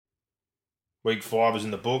Week 5 is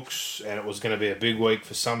in the books, and it was going to be a big week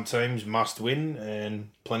for some teams, must win, and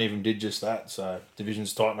plenty of them did just that. So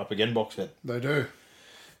divisions tighten up again, Boxhead. They do.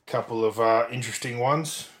 Couple of interesting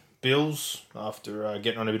ones. Bills, after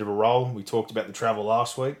getting on a bit of a roll, we talked about the travel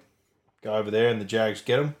last week. Go over there, and the Jags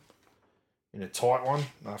get them in a tight one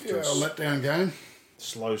after A letdown game.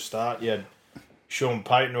 slow start. You had Sean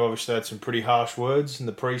Payton, who obviously had some pretty harsh words in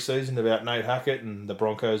the preseason about Nate Hackett, and the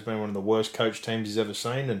Broncos being one of the worst coach teams he's ever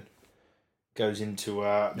seen, and goes into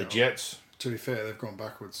the Jets. To be fair, they've gone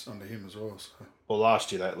backwards under him as well. So. Well,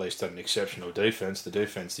 last year they at least had an exceptional defence. The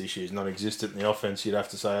defence this year is non-existent, and the offence, you'd have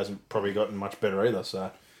to say, hasn't probably gotten much better either.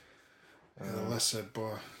 So, The less said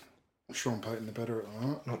by Sean Payton, the better at the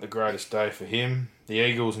moment. Not the greatest day for him. The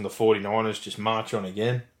Eagles and the 49ers just march on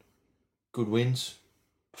again. Good wins.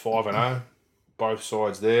 5-0. Both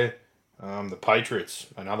sides there. The Patriots,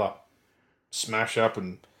 another smash up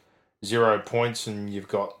and 0 points, and you've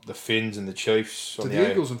got the Finns and the Chiefs. Did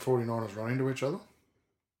the Eagles and 49ers run into each other?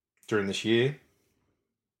 During this year.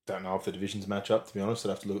 Don't know if the divisions match up, to be honest. I'd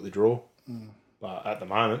have to look at the draw. Mm. But at the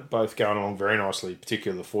moment, both going along very nicely,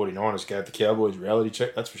 particularly the 49ers gave the Cowboys a reality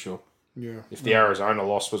check, that's for sure. Yeah. If the Arizona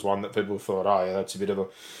loss was one that people thought, oh, yeah, that's a bit of a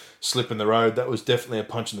slip in the road, that was definitely a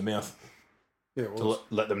punch in the mouth. Yeah, it was. To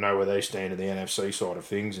let them know where they stand in the NFC side of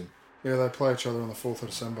things. And yeah, they play each other on the 4th of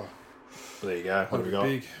December. there you go. What have we got?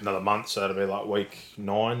 Big. Another month, so it'll be like week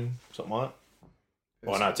 9, something like that.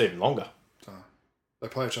 Well, no, it's even longer. They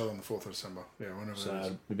play each other on the 4th of December. Yeah, whenever it is.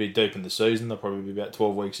 So we'd be deep in the season. They'll probably be about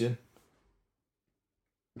 12 weeks in.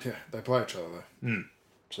 Yeah, they play each other though.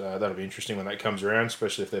 So that'll be interesting when that comes around,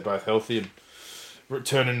 especially if they're both healthy and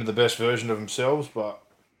return into the best version of themselves. But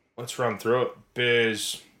let's run through it.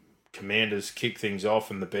 Bears, Commanders kick things off,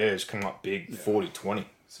 and the Bears come up big, 40-20.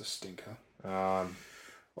 It's a stinker. I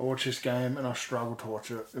watched this game and I struggled to watch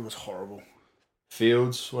it. It was horrible.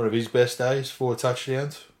 Fields, one of his best days, 4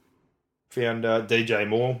 touchdowns. Found DJ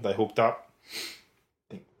Moore. They hooked up.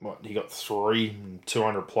 I think he got 3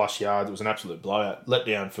 200 plus yards. It was an absolute blowout. Let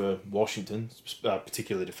down for Washington,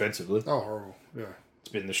 particularly defensively. Oh, horrible. Yeah.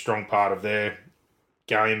 It's been the strong part of their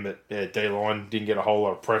game, but D-line didn't get a whole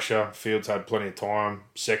lot of pressure. Fields had plenty of time.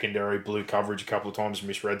 Secondary blew coverage a couple of times,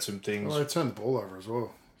 misread some things. Well, they turned the ball over as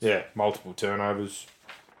well. Yeah, multiple turnovers.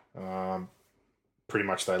 Pretty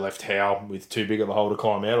much they left Howe with too big of a hole to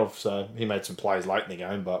climb out of, so he made some plays late in the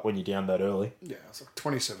game, but when you're down that early... Yeah, it's like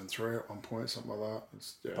 27-3 at one point, something like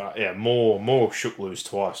that. But yeah, Moore shook loose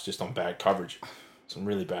twice just on bad coverage. Some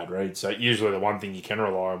really bad reads. So usually the one thing you can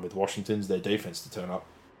rely on with Washington's their defence to turn up.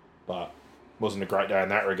 But wasn't a great day in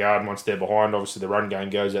that regard. Once they're behind, obviously the run game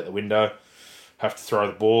goes out the window. Have to throw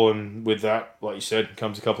the ball, and with that, like you said,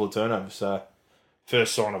 comes a couple of turnovers. So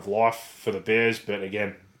first sign of life for the Bears, but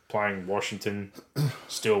again, playing Washington,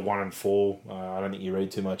 still 1-4. I don't think you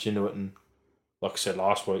read too much into it. And like I said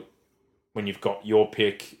last week, when you've got your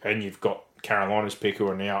pick and you've got Carolina's pick, who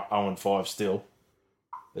are now 0-5 still,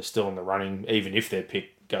 they're still in the running, even if their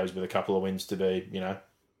pick goes with a couple of wins to be,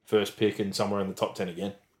 first pick and somewhere in the top 10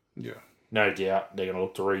 again. Yeah. No doubt they're going to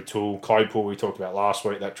look to retool. Claypool, we talked about last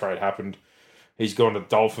week, that trade happened. He's gone to the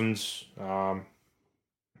Dolphins.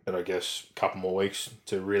 But I guess a couple more weeks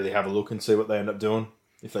to really have a look and see what they end up doing.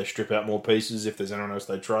 If they strip out more pieces, if there's anyone else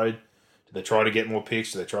they trade. Do they try to get more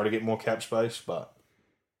picks? Do they try to get more cap space? But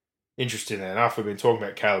interestingly enough, we've been talking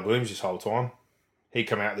about Caleb Williams this whole time. He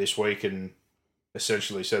come out this week and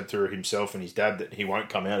essentially said through himself and his dad that he won't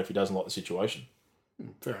come out if he doesn't like the situation.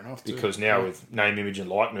 Fair enough. Because now with name, image and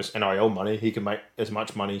likeness, NIL money, he can make as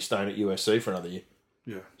much money staying at USC for another year.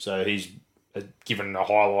 Yeah. So he's given a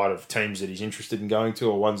highlight of teams that he's interested in going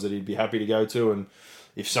to or ones that he'd be happy to go to, and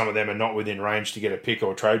if some of them are not within range to get a pick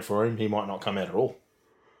or trade for him, he might not come out at all.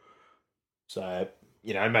 So,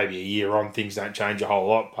 maybe a year on, things don't change a whole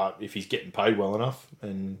lot, but if he's getting paid well enough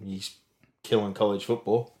and he's killing college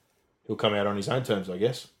football, he'll come out on his own terms, I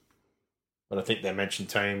guess. But I think they mentioned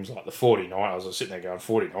teams like the 49ers. I was sitting there going,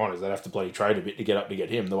 49ers, they'd have to bloody trade a bit to get up to get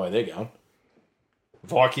him the way they're going.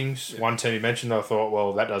 Vikings, one team you mentioned, I thought,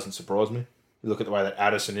 well, that doesn't surprise me. You look at the way that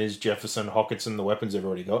Addison is, Jefferson, Hockenson, the weapons they've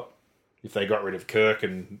already got. If they got rid of Kirk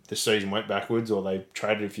and the season went backwards, or they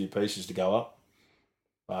traded a few pieces to go up.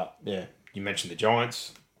 But, yeah, you mentioned the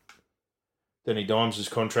Giants. Danny Dimes'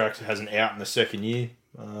 contract has an out in the second year.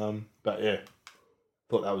 But, yeah,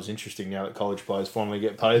 thought that was interesting now that college players finally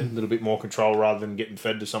get paid. A little bit more control rather than getting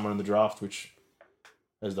fed to someone in the draft, which,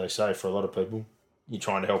 as they say, for a lot of people, you're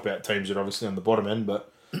trying to help out teams that are obviously on the bottom end,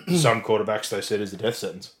 but some quarterbacks, they said, is the death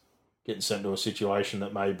sentence. Getting sent to a situation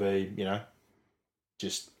that may be,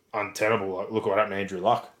 just untenable. Like, look what happened to Andrew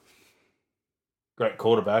Luck. Great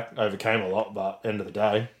quarterback, overcame a lot, but end of the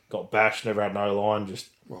day, got bashed, never had no line. Just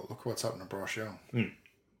Well, look what's happened to Bryce Young.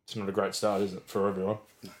 it's not a great start, is it, for everyone?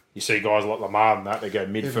 No. You see guys like Lamar and that, they go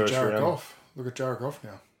mid-first round. Goff. Look at Jared Goff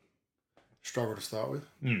now. Struggle to start with.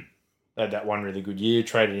 They had that one really good year,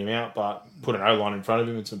 traded him out, but put an O-line in front of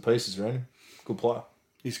him and some pieces around him. Good player.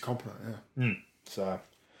 He's competent, yeah. So,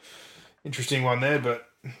 interesting one there, but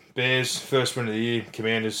Bears, first win of the year.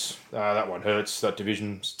 Commanders, that one hurts. That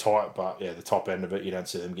division's tight, but yeah, the top end of it, you don't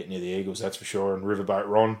see them get near the Eagles, that's for sure. And Riverboat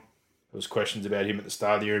Ron, there was questions about him at the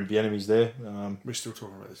start of the year and the enemies there. We're still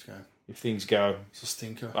talking about this game. If things go... It's a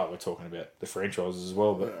stinker. Oh, we're talking about the franchises as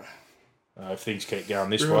well, but if things keep going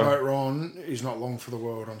this way... Riverboat Ron, he's not long for the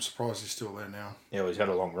world. I'm surprised he's still there now. Yeah, well, he's had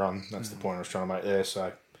a long run. That's the point I was trying to make there,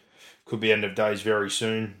 so could be end of days very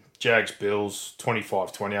soon. Jags Bills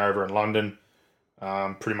 25-20 over in London.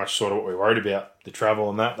 Pretty much sort of what we worried about, the travel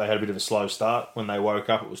and that. They had a bit of a slow start. When they woke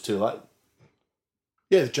up, it was too late.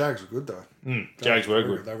 Yeah, the Jags were good though. Jags were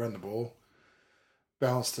good. They ran the ball,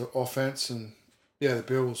 balanced the offense, and yeah, the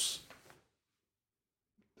Bills.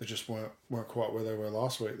 They just weren't quite where they were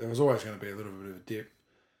last week. There was always going to be a little bit of a dip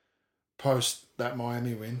post that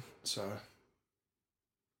Miami win. So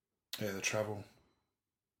yeah, the travel,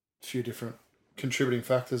 a few different contributing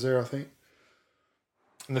factors there, I think.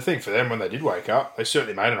 And the thing for them, when they did wake up, they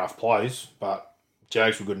certainly made enough plays, but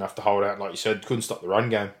Jags were good enough to hold out. Like you said, couldn't stop the run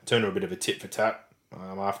game. Turned to a bit of a tit for tat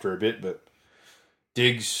after a bit, but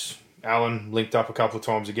Diggs, Allen linked up a couple of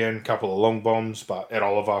times again, a couple of long bombs, but Ed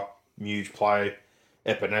Oliver, huge play.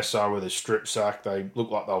 Epinesa with a strip sack. They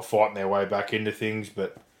looked like they were fighting their way back into things,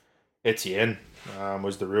 but Etienne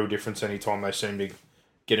was the real difference. Anytime they seemed to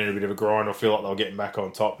get in a bit of a grind or feel like they were getting back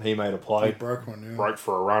on top, he made a play. He broke one, yeah. Broke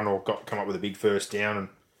for a run or come up with a big first down and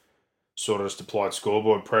sort of just applied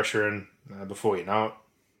scoreboard pressure, and before you know it,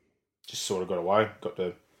 just sort of got away. Got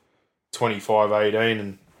to 25-18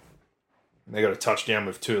 and they got a touchdown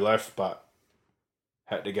with 2 left, but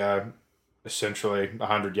had to go essentially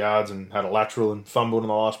 100 yards and had a lateral and fumbled in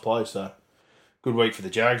the last play. So good week for the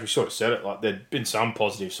Jags. We sort of said it, like there'd been some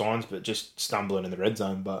positive signs, but just stumbling in the red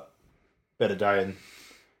zone. But better day in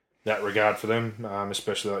that regard for them,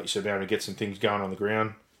 especially like you said, being able to get some things going on the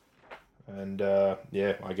ground. And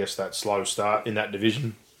yeah, I guess that slow start in that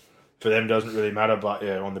division for them doesn't really matter. But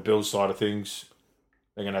yeah, on the Bills side of things,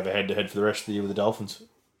 they're going to have a head-to-head for the rest of the year with the Dolphins.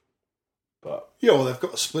 But yeah, well, they've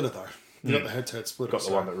got the splitter though. They've got the head-to-head splitter. Got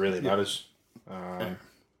the one that really matters.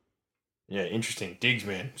 Yeah, interesting. Diggs,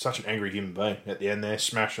 man, such an angry human being at the end there,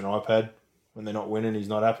 smashing iPad. When they're not winning, he's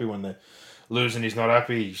not happy. When they're losing, he's not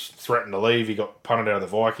happy. He's threatened to leave. He got punted out of the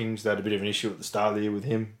Vikings. They had a bit of an issue at the start of the year with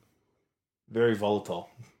him. Very volatile.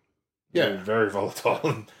 Yeah. Very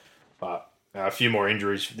volatile. But a few more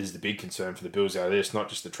injuries is the big concern for the Bills out of this, not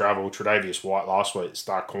just the travel. Tre'Davious White last week, the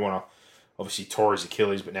star corner, obviously tore his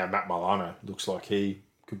Achilles, but now Matt Milano looks like he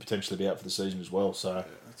could potentially be out for the season as well. So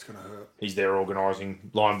that's going to hurt. He's there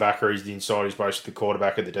organising. Linebacker, he's the inside, he's basically the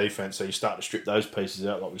quarterback of the defence. So you start to strip those pieces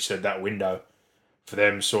out. Like we said, that window for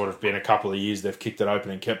them sort of been a couple of years. They've kicked it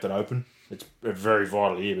open and kept it open. It's a very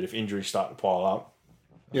vital year, but if injuries start to pile up...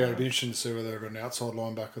 Yeah, it'd be interesting to see whether they've got an outside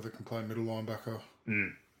linebacker that can play middle linebacker.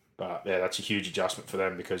 But yeah, that's a huge adjustment for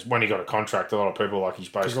them because when he got a contract, a lot of people like he's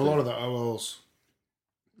basically... Because a lot of the OLs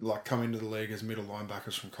like come into the league as middle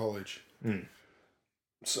linebackers from college.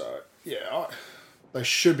 So, yeah, they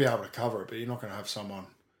should be able to cover it, but you're not going to have someone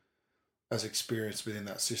as experienced within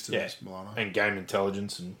that system as Milano. And game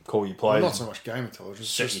intelligence and call your plays. Well, not so much game intelligence.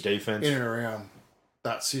 Set just your defence. In and around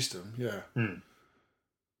that system, yeah.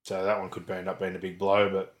 So that one could end up being a big blow,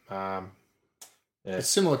 but It's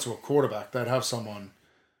similar to a quarterback. They'd have someone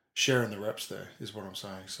sharing the reps there, is what I'm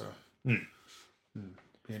saying. So, be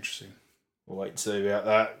interesting. We'll wait and see about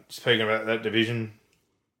that. Speaking about that division,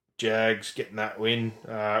 Jags getting that win.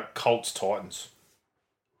 Colts, Titans.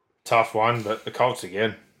 Tough one, but the Colts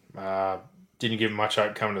again. Didn't give them much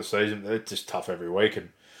hope coming to the season. They're just tough every week. And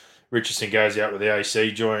Richardson goes out with the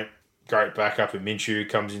AC joint. Great backup in Minshew.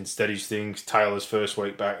 Comes in, steadies things. Taylor's first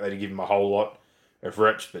week back. They didn't give him a whole lot of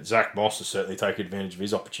reps. But Zach Moss has certainly taken advantage of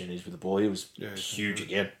his opportunities with the ball. He was huge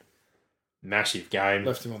again. Massive game.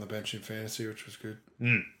 Left him on the bench in fantasy, which was good.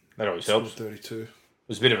 That always helps. 32. It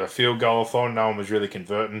was a bit of a field goal-a-thon. No one was really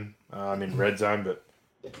converting in red zone, but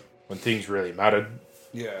when things really mattered,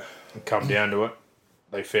 and come down to it,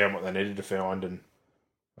 they found what they needed to find, and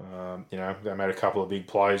they made a couple of big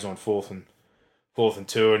plays on fourth and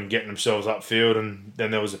 2 and getting themselves upfield, and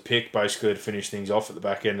then there was a pick basically to finish things off at the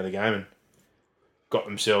back end of the game and got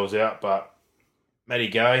themselves out. But Matty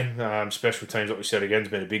Gay, special teams, like we said again, has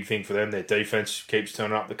been a big thing for them. Their defense keeps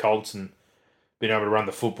turning up the Colts and being able to run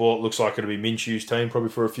the football. It looks like it'll be Minshew's team probably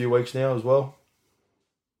for a few weeks now as well.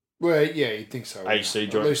 Well, yeah, you'd think so. AC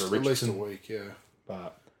At joint least, for at least a Richardson. week, yeah.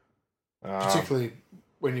 But Particularly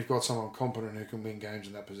when you've got someone competent who can win games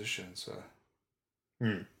in that position. So but you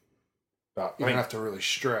I don't think, have to really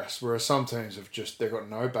stress. Whereas some teams they've got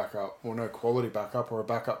no backup or no quality backup or a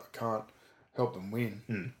backup that can't help them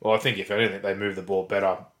win. well, I think if anything, they move the ball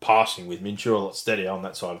better passing with Minshew a lot steadier on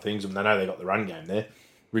that side of things. And they know they got the run game there.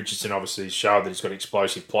 Richardson obviously showed that he's got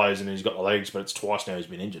explosive plays and he's got the legs, but it's twice now he's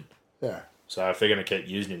been injured. Yeah. So if they're going to keep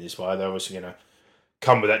using him this way, they're obviously going to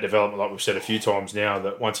come with that development, like we've said a few times now,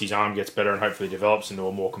 that once his arm gets better and hopefully develops into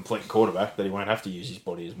a more complete quarterback, that he won't have to use his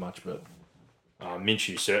body as much. But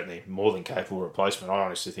Minshew's certainly more than capable replacement. I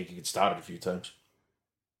honestly think he could start at a few teams.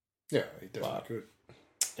 Yeah, he definitely could.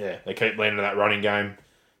 Yeah, they keep leaning to that running game.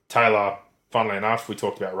 Taylor, funnily enough, we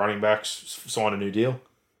talked about running backs, signed a new deal.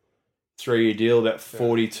 3-year deal, about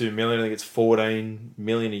 $42 million. I think it's $14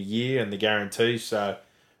 million a year and the guarantee. So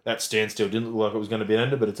that standstill didn't look like it was going to be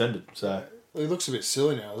ended, but it's ended. So He looks a bit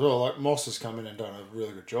silly now as well. Like Moss has come in and done a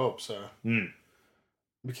really good job. So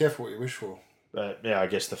be careful what you wish for. But yeah, I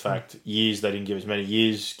guess the fact years, they didn't give as many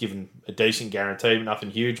years, given a decent guarantee,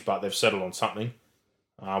 nothing huge, but they've settled on something.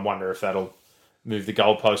 I wonder if that'll move the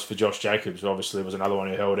goalpost for Josh Jacobs. Obviously, was another one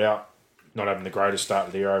who held out, not having the greatest start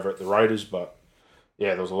of the year over at the Raiders, but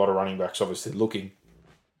yeah, there was a lot of running backs obviously looking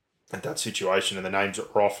at that situation and the names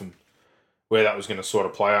that were off and where that was going to sort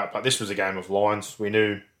of play out. But this was a game of lines. We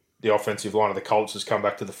knew the offensive line of the Colts has come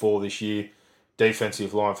back to the fore this year.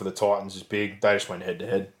 Defensive line for the Titans is big. They just went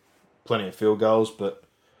head-to-head. Plenty of field goals, but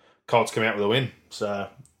Colts come out with a win. So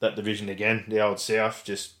that division again, the old South,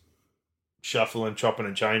 just shuffling, chopping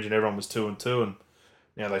and changing. Everyone was 2-2, and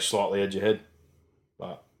now they slightly edge ahead.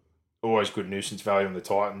 But always good nuisance value on the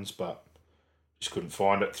Titans, but just couldn't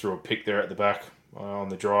find it. Threw a pick there at the back on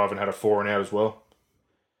the drive and had a 4-and-out as well.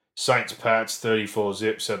 Saints Pats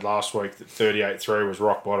 34-zip said last week that 38-3 was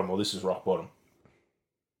rock bottom. Well, this is rock bottom.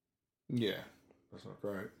 Yeah, that's not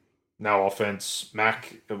great. No offense.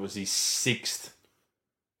 Mac, it was his 6th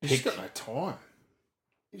He's pick. got no time.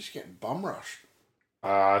 He's just getting bum rushed.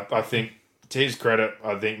 I think, to his credit,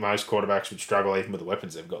 I think most quarterbacks would struggle even with the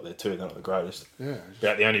weapons they've got there too. They're not the greatest. Yeah.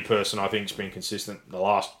 About the only person I think's been consistent the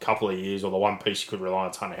last couple of years, or the one piece you could rely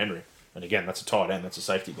on, is Hunter Henry. And again, that's a tight end. That's a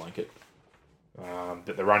safety blanket.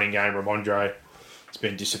 But the running game, Ramondre, it's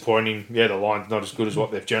been disappointing. Yeah, the line's not as good as what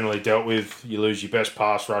they've generally dealt with. You lose your best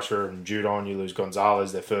pass rusher and Judon. You lose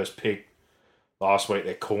Gonzalez, their first pick. Last week,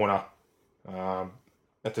 their corner.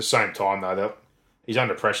 At the same time, though, he's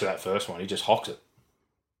under pressure that first one. He just hocks it.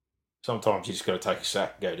 Sometimes you just got to take a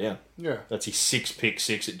sack, go down. Yeah. That's his 6 pick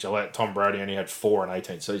 6 at Gillette. Tom Brady only had 4 in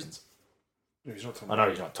 18 seasons. Yeah, he's not Tom I know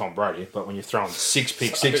he's not Tom Brady, but when you're throwing 6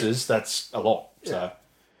 pick 6s, that's a lot. So,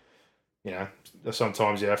 you know,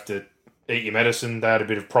 sometimes you have to eat your medicine. They had a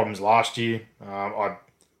bit of problems last year. I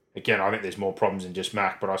think there's more problems than just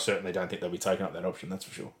Mac, but I certainly don't think they'll be taking up that option, that's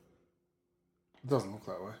for sure. It doesn't look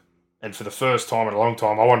that way. And for the first time in a long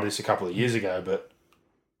time, I wanted this a couple of years ago, but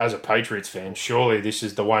as a Patriots fan, surely this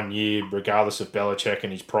is the one year, regardless of Belichick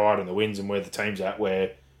and his pride and the wins and where the team's at,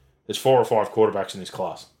 where there's 4 or 5 quarterbacks in this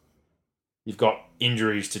class. You've got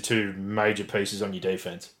injuries to 2 major pieces on your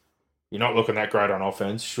defense. You're not looking that great on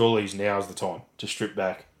offense. Surely now's the time to strip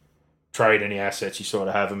back, trade any assets you sort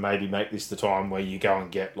of have, and maybe make this the time where you go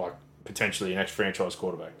and get like potentially your next franchise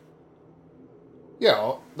quarterback. Yeah,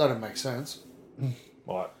 well, that'd make sense.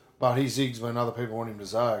 Like, But he zigs when other people want him to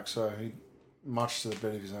zag, so he much to the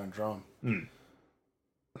beat of his own drum. Mm.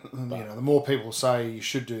 And, the more people say you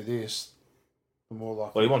should do this, the more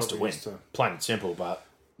likely. Well, he wants to probably win, is to plain and simple. But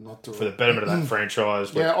not do for it. the betterment of that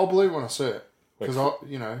franchise, Yeah, I'll believe when I see it Like-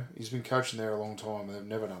 because he's been coaching there a long time and they've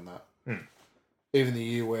never done that. Even the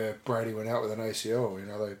year where Brady went out with an ACL,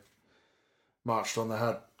 they marched on. They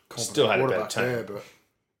had competent Still had a better quarterback team. there, but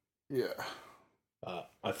yeah.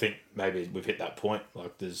 I think maybe we've hit that point.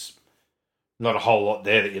 Like, there's not a whole lot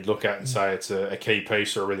there that you'd look at and say it's a key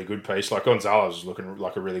piece or a really good piece. Like, Gonzalez is looking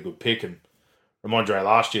like a really good pick, and Ramondre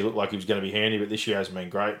last year looked like he was going to be handy, but this year hasn't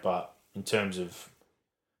been great. But in terms of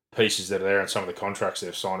pieces that are there and some of the contracts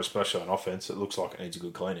they've signed, especially on offense, it looks like it needs a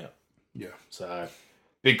good clean out. Yeah. So,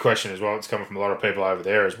 big question as well, it's coming from a lot of people over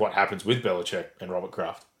there, is what happens with Belichick and Robert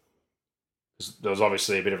Kraft. There was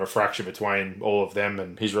obviously a bit of a fracture between all of them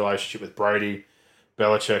and his relationship with Brady.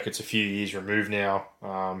 Belichick, it's a few years removed now.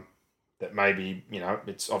 That maybe,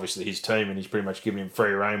 it's obviously his team and he's pretty much giving him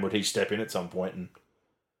free rein. Would he step in at some point and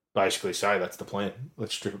basically say, that's the plan?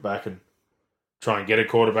 Let's strip it back and try and get a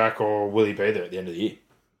quarterback, or will he be there at the end of the year?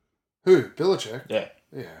 Who? Belichick? Yeah.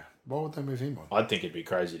 Yeah. Why would they move him on? I'd think it'd be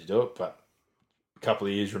crazy to do it, but a couple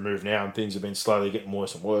of years removed now and things have been slowly getting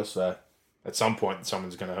worse and worse. So at some point,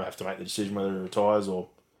 someone's going to have to make the decision whether he retires or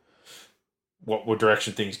what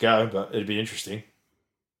direction things go, but it'd be interesting.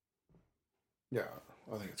 Yeah,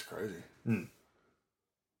 I think it's crazy. There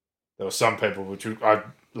were some people which I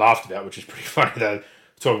laughed about, which is pretty funny. They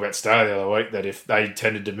talk about Staley the other week that if they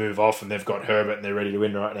tended to move off and they've got Herbert and they're ready to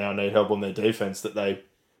win right now and need help on their defense, that they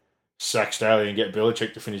sack Staley and get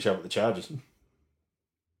Belichick to finish up at the Chargers.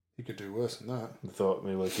 He could do worse than that. I thought,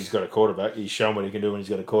 well, if he's got a quarterback, he's shown what he can do when he's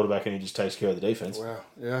got a quarterback and he just takes care of the defense. Wow,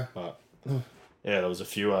 yeah. But yeah, there was a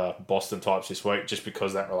few Boston types this week just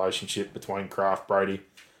because that relationship between Kraft, Brady,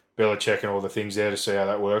 Belichick and all the things there to see how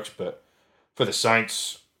that works. But for the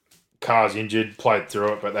Saints, Carr's injured, played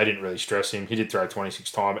through it, but they didn't really stress him. He did throw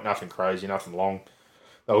 26 times, but nothing crazy, nothing long.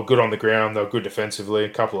 They were good on the ground. They were good defensively. A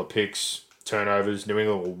couple of picks, turnovers. New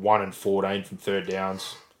England were 1-14 from third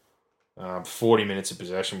downs. 40 minutes of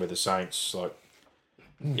possession with the Saints.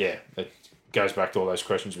 Yeah, it goes back to all those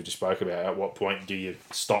questions we just spoke about. At what point do you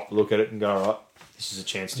stop, look at it, and go, all right, this is a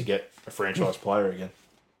chance to get a franchise player again?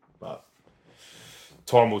 But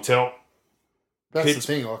time will tell. That's the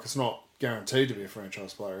thing. It's not guaranteed to be a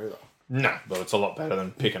franchise player either. No, but it's a lot better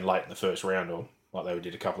than picking late in the first round or like they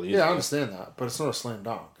did a couple of years ago. Yeah, I understand that, but it's not a slam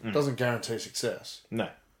dunk. It doesn't guarantee success. No.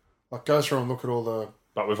 Go through and look at all the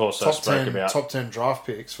but we've also top 10 draft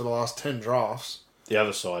picks for the last 10 drafts. The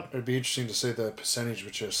other side. It'd be interesting to see the percentage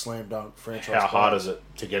which are slam dunk franchise How hard players. is it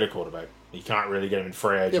to get a quarterback? You can't really get him in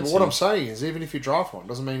free agency. Yeah, but what I'm saying is even if you draft one,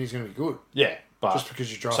 doesn't mean he's going to be good. Yeah, but just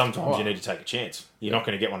because you draft sometimes you need to take a chance. You're not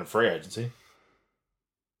going to get one in free agency.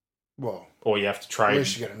 Well, or you have to trade at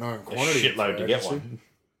least you get a known quantity. A shitload to get one.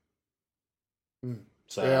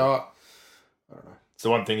 So yeah, I don't know. It's the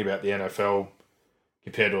one thing about the NFL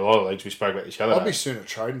compared to a lot of leagues. We spoke about this other I'd day. be sooner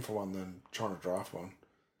trading for one than trying to draft one.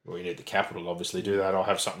 Well, you need the capital to obviously do that. I'll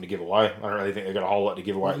have something to give away. I don't really think they've got a whole lot to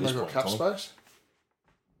give away at this point. They got cap space?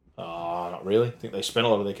 Not really. I think they spent a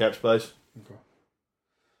lot of their cap space. Okay.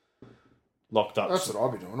 Locked up. That's what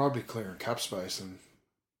I'd be doing. I'd be clearing cap space and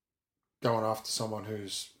going after someone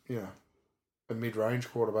who's, a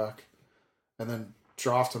mid-range quarterback, and then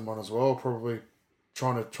drafting one as well. Probably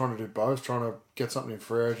trying to do both, trying to get something in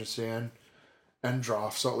free agency and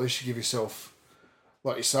draft. So at least you give yourself,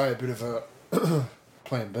 like you say, a bit of a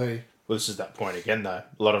plan B. Well, this is that point again, though.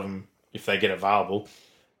 A lot of them, if they get available,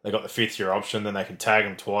 they got the 5th-year option, then they can tag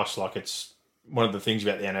them twice. Like, it's one of the things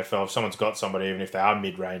about the NFL. If someone's got somebody, even if they are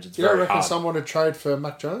mid-range, it's very hard. You don't reckon someone would trade for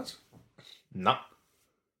Mac Jones? No.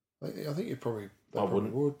 I think you probably... I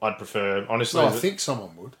wouldn't. Would. I'd prefer, honestly... No, I think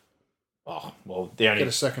someone would. Oh, well, the only... Get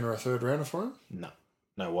a second or a third rounder for him? No.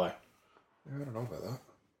 No way. Yeah, I don't know about that.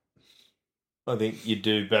 I think you'd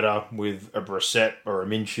do better with a Brissett or a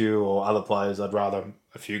Minshew or other players. I'd rather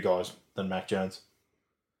a few guys than Mac Jones.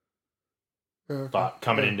 Yeah, okay. But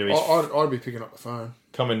coming into his... I'd be picking up the phone.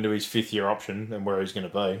 Coming into his 5th-year option and where he's going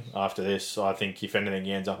to be after this, I think if anything,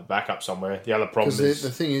 he ends up a backup somewhere. The other problem is...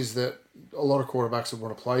 The thing is that a lot of quarterbacks would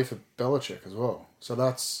want to play for Belichick as well. So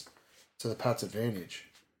that's to the Pats' advantage.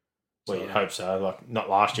 Well, you'd hope so. Like, not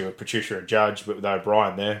last year with Patricia and Judge, but with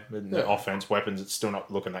O'Brien there, and the offense, weapons, it's still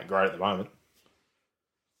not looking that great at the moment.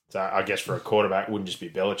 So I guess for a quarterback, it wouldn't just be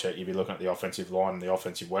Belichick. You'd be looking at the offensive line and the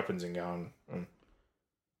offensive weapons and going...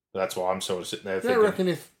 That's why I'm sort of sitting there thinking... I reckon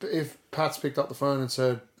if Pats picked up the phone and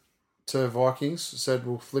said to Vikings,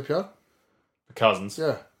 we'll flip you. For Cousins?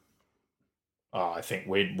 Yeah. Oh, I think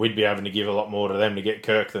we'd be having to give a lot more to them to get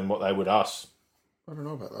Kirk than what they would us. I don't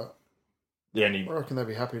know about that. Yeah, I reckon they'd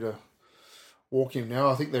be happy to walk him now.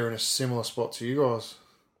 I think they're in a similar spot to you guys.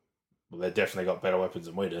 Well, they've definitely got better weapons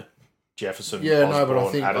than we do. Jefferson, yeah, Osborne, no, but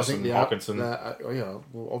I Addison, think the Hockenson.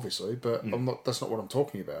 well, obviously, but I'm not. That's not what I'm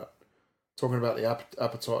talking about. I'm talking about the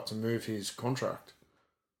appetite to move his contract.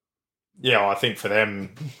 Yeah, well, I think for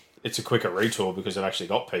them, it's a quicker retool because they've actually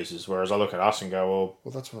got pieces. Whereas I look at us and go,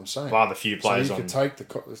 well, that's what I'm saying. Bar the few players so you could take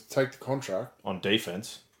the contract on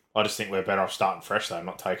defense. I just think we're better off starting fresh though,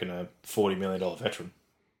 not taking a $40 million veteran.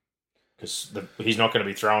 Because he's not going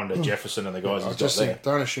to be throwing to Jefferson and the guys he's got there.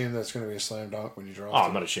 Don't assume that's going to be a slam dunk when you draft him.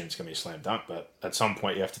 I'm not assuming it's going to be a slam dunk, but at some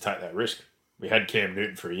point you have to take that risk. We had Cam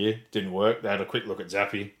Newton for a year. Didn't work. They had a quick look at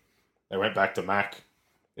Zappy. They went back to Mac.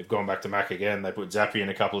 They've gone back to Mac again. They put Zappy in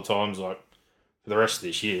a couple of times. Like for the rest of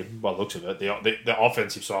this year, by the looks of it, the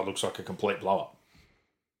offensive side looks like a complete blow-up.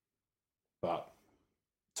 But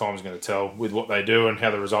time's going to tell with what they do and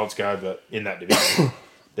how the results go. But in that division...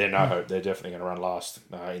 They're no hope. They're definitely going to run last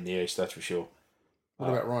in the East, that's for sure.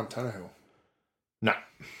 What about Ryan Tannehill? No.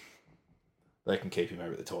 They can keep him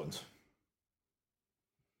over the Titans.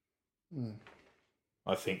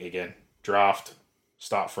 I think, again, draft,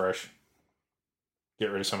 start fresh,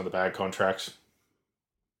 get rid of some of the bad contracts,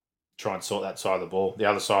 try and sort that side of the ball. The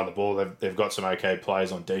other side of the ball, they've got some okay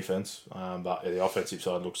players on defense, but the offensive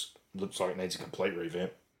side looks looks like it needs a complete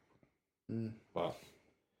revamp. Mm. But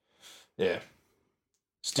yeah,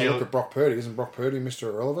 Still look at Brock Purdy. Isn't Brock Purdy Mr.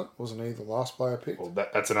 Irrelevant? Wasn't he the last player picked? Well,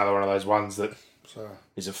 that's another one of those ones that So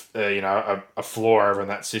is a flaw over in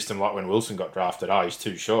that system. Like when Wilson got drafted, he's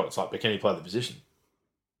too short. It's like, but can he play the position?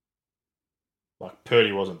 Like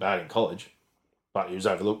Purdy wasn't bad in college, but he was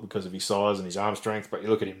overlooked because of his size and his arm strength. But you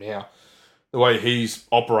look at him now, the way he's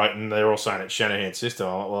operating, they're all saying it's Shanahan's system.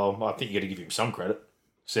 I'm like, well, I think you got to give him some credit.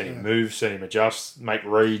 Send him move, send him adjust, make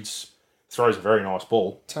reads. Throws a very nice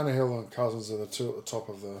ball. Tannehill and Cousins are the two at the top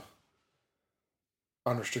of the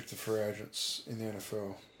unrestricted free agents in the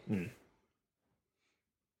NFL. Mm.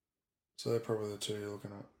 So they're probably the two you're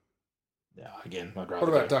looking at. Yeah, again, I'd rather.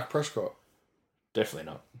 What about Dak Prescott?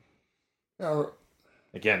 Definitely not. Yeah,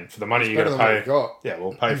 again, for the money you got to pay. Yeah,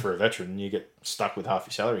 well, pay for a veteran, you get stuck with half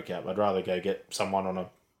your salary cap. I'd rather go get someone on a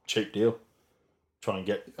cheap deal. Try and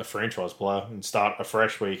get a franchise player and start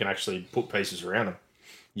afresh where you can actually put pieces around them.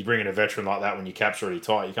 You bring in a veteran like that when your cap's already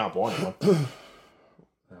tight, you can't buy anyone.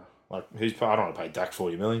 Like, I don't want to pay Dak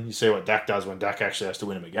 $40 million. You see what Dak does when Dak actually has to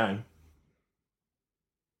win him a game.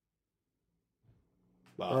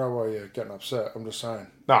 I don't know why you're getting upset. I'm just saying.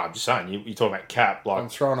 No, I'm just saying. You're talking about cap. Like, I'm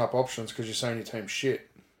throwing up options because you're saying your team's shit.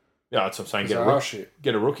 Yeah, that's what I'm saying.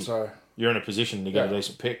 Get a rookie. So, you're in a position to get a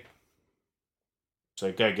decent pick.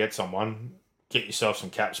 So go get someone. Get yourself some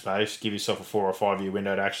cap space. Give yourself a 4 or 5 year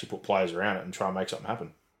window to actually put players around it and try and make something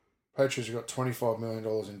happen. Patriots have got $25 million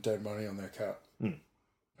in dead money on their cap. Mm.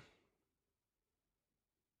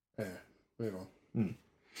 Yeah, move on. Mm.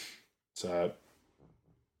 So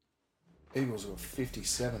Eagles have got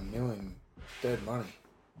 $57 million dead money.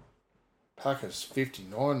 Packers $59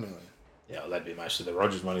 million. Yeah, well, that'd be most of the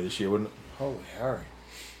Rodgers money this year, wouldn't it? Holy Harry.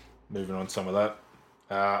 Moving on some of that.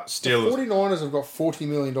 Steelers. The 49ers have got $40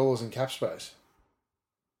 million in cap space.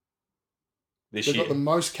 They've got the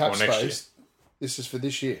most cap space. This is for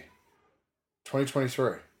this year.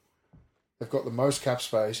 2023. They've got the most cap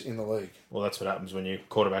space in the league. Well, that's what happens when your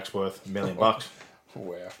quarterback's worth $1 million.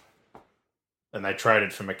 Wow. And they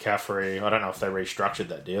traded for McCaffrey. I don't know if they restructured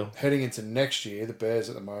that deal. Heading into next year, the Bears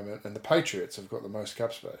at the moment and the Patriots have got the most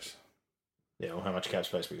cap space. Yeah, well, how much cap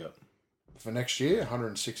space we got? For next year,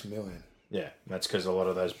 $106 million. Yeah, that's because a lot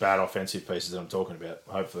of those bad offensive pieces that I'm talking about,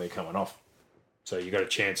 hopefully, are coming off. So you got a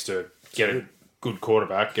chance to get a good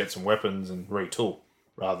quarterback, get some weapons, and retool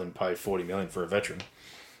rather than pay $40 million for a veteran.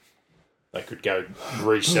 They could go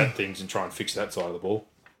reset things and try and fix that side of the ball.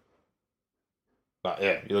 But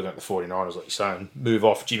yeah, you're looking at the 49ers, like you're saying, move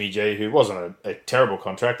off Jimmy G, who wasn't a terrible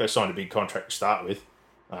contract. They signed a big contract to start with.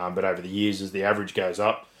 But over the years, as the average goes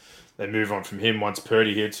up, they move on from him once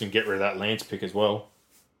Purdy hits and get rid of that Lance pick as well.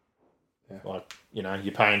 Yeah. Like,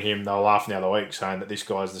 you're paying him, they'll laugh the other week saying that this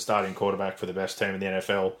guy's the starting quarterback for the best team in the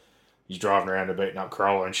NFL. He's driving around and beating up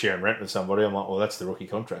Corolla and sharing rent with somebody. I'm like, well, that's the rookie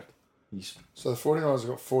contract. So the 49ers have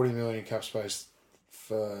got $40 million in cap space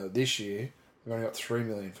for this year. They've only got $3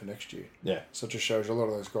 million for next year. Yeah. So it just shows you a lot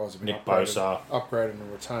of those guys have been Nick Bosa, upgraded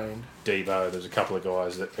and retained. Debo, there's a couple of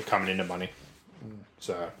guys that are coming into money.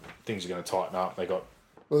 So things are going to tighten up. They've got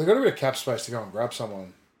a bit of cap space to go and grab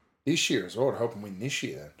someone this year as well to help them win this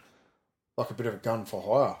year then. Like a bit of a gun for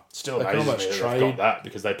hire. Still amazing me they've got that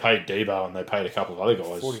because they paid Debo and they paid a couple of other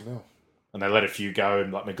guys. $40 million. And they let a few go,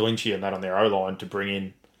 like McGlinchey and that on their O-line to bring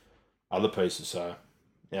in other pieces. So,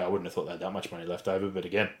 yeah, I wouldn't have thought they had that much money left over. But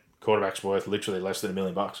again, quarterback's worth literally less than $1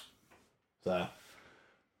 million. So,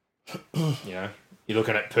 you're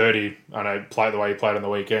looking at Purdy. I know, play the way he played on the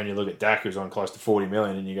weekend. You look at Dak, who's on close to $40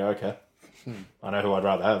 million, and you go, okay, I know who I'd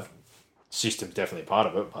rather have. System's definitely part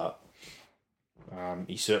of it, but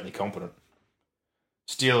he's certainly competent.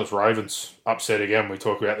 Steelers, Ravens, upset again. We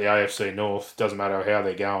talk about the AFC North. Doesn't matter how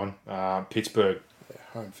they're going. Pittsburgh,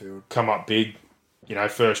 home field, come up big.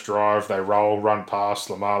 First drive, they roll, run past.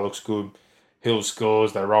 Lamar looks good. Hill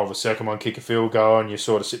scores. They roll the second one, kick a field goal, and you're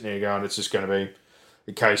sort of sitting there going, it's just going to be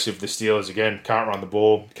the case of the Steelers again. Can't run the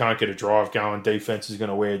ball. Can't get a drive going. Defense is going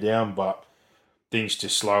to wear down, but things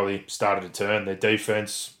just slowly started to turn. Their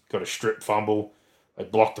defense got a strip fumble. They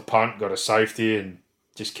blocked the punt, got a safety, and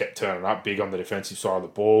just kept turning up big on the defensive side of the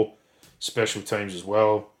ball. Special teams as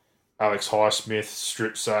well. Alex Highsmith,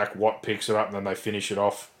 strip sack, Watt picks it up, and then they finish it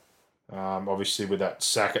off. Obviously with that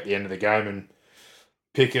sack at the end of the game. And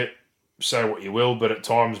Pickett, say what you will, but at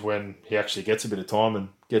times when he actually gets a bit of time and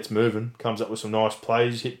gets moving, comes up with some nice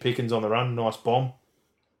plays, hit Pickens on the run, nice bomb.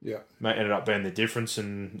 Yeah. Mate, ended up being the difference.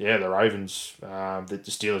 And yeah, the Ravens, the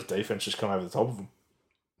Steelers defense just come over the top of them.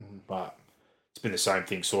 But it's been the same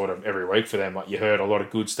thing sort of every week for them. Like, you heard a lot of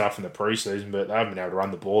good stuff in the preseason, but they haven't been able to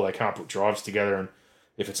run the ball. They can't put drives together, and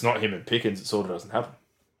if it's not him and Pickens, it sort of doesn't happen.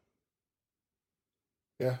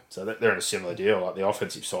 Yeah. So they're in a similar deal. Like the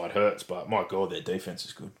offensive side hurts, but my God, their defense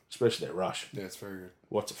is good, especially their rush. Yeah, it's very good.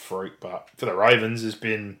 What's a freak? But for the Ravens, there's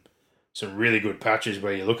been some really good patches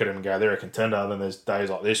where you look at them and go, they're a contender. Then there's days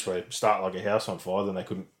like this where you start like a house on fire, then they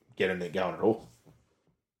couldn't get in there going at all.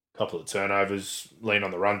 Couple of turnovers, lean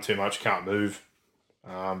on the run too much, can't move.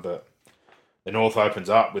 But the North opens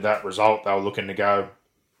up with that result. They were looking to go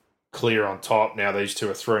clear on top. Now these two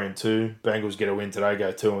are 3-2. Bengals get a win today,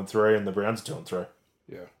 go 2-3, and the Browns are 2-3.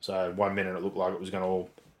 Yeah. So 1 minute it looked like it was going to all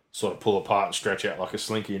sort of pull apart and stretch out like a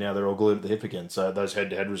slinky. Now they're all glued at the hip again. So those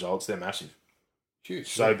head-to-head results, they're massive. Huge.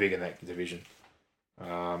 So big in that division.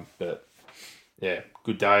 But yeah,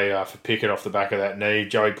 good day for Pickett off the back of that knee.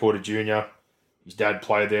 Joey Porter Jr., his dad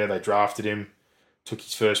played there. They drafted him. Took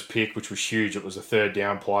his first pick, which was huge. It was a third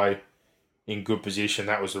down play in good position.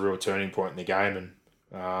 That was the real turning point in the game,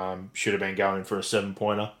 and should have been going for a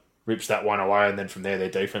 7-pointer. Rips that one away, and then from there, their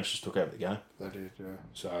defense just took over the game. They did, yeah.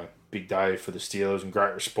 So, big day for the Steelers and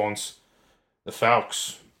great response. The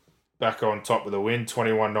Falcons back on top with a win,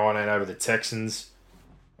 21-19 over the Texans.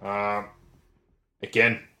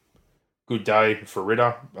 Again, good day for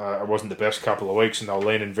Ritter. It wasn't the best couple of weeks, and they were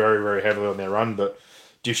leaning very, very heavily on their run, but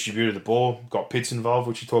distributed the ball, got Pitts involved,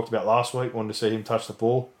 which you talked about last week. Wanted to see him touch the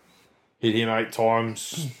ball. Hit him 8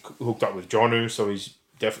 times, hooked up with Jonnu, so he's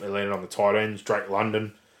definitely leaning on the tight ends. Drake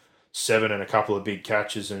London, 7 and a couple of big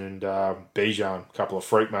catches, and Bijan, a couple of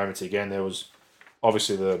freak moments again. There was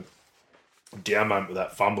obviously the down moment with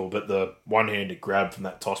that fumble, but the one-handed grab from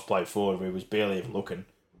that toss play forward where he was barely even looking,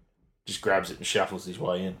 just grabs it and shuffles his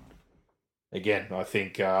way in. Again, I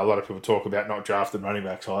think a lot of people talk about not drafting running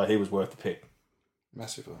backs high. He was worth the pick.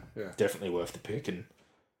 Massively, yeah. Definitely worth the pick. And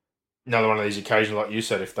another one of these occasions, like you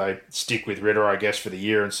said, if they stick with Ritter, I guess, for the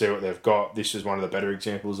year and see what they've got, this is one of the better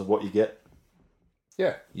examples of what you get.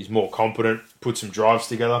 Yeah. He's more competent, put some drives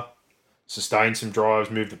together, sustain some drives,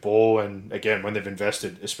 move the ball, and again, when they've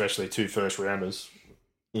invested, especially 2 first-rounders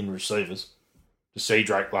in receivers, to see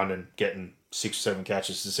Drake London getting 6 or 7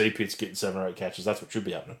 catches, to see Pitts getting 7 or 8 catches, that's what should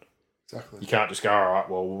be happening. Exactly. You can't just go, all right,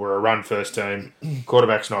 well, we're a run-first team,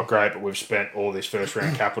 quarterback's not great, but we've spent all this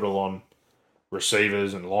first-round capital on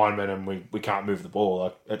receivers and linemen, and we can't move the ball.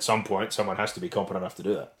 Like, at some point, someone has to be competent enough to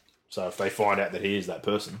do that. So if they find out that he is that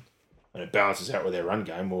person, and it balances out with their run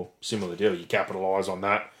game, well, similar deal. You capitalise on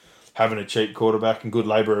that, having a cheap quarterback and good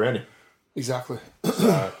labour around him. Exactly.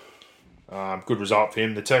 So, good result for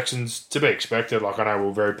him. The Texans, to be expected. Like, I know we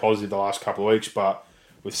were very positive the last couple of weeks, but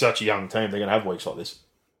with such a young team, they're going to have weeks like this.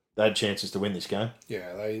 They had chances to win this game.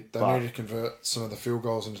 Yeah, they needed to convert some of the field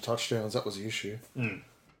goals into touchdowns. That was the issue.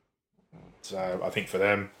 So I think for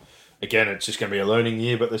them, again, it's just going to be a learning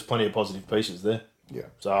year, but there's plenty of positive pieces there. Yeah.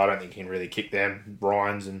 So I don't think you can really kick them.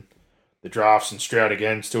 Ryans and the drafts and Stroud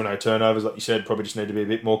again, still no turnovers, like you said. Probably just need to be a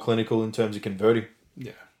bit more clinical in terms of converting.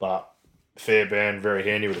 Yeah. But Fairbairn, very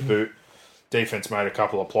handy with a boot. Defense made a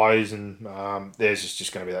couple of plays, and theirs is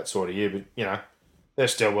just going to be that sort of year. But, you know, they're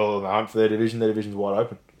still well in the hunt for their division. Their division's wide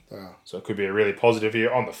open. So it could be a really positive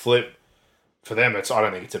year. On the flip, for them, I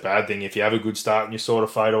don't think it's a bad thing. If you have a good start and you sort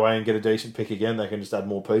of fade away and get a decent pick again, they can just add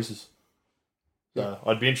more pieces. So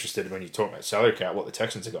I'd be interested when you talk about salary cap, what the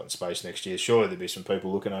Texans have got in space next year. Surely there'd be some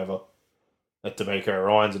people looking over at D'Amico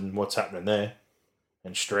Ryans and what's happening there,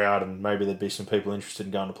 and Stroud, and maybe there'd be some people interested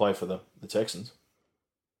in going to play for the Texans.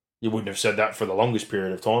 You wouldn't have said that for the longest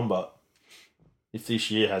period of time, but if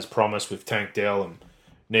this year has promise with Tank Dell and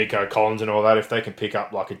Nico Collins and all that, if they can pick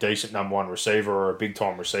up like a decent number 1 receiver or a big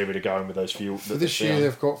time receiver to go in with those few. For this year,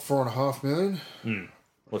 they've got $4.5 million.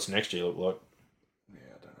 What's next year look like? Yeah,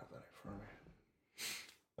 I don't have that in front of me.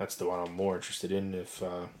 That's the one I'm more interested in. If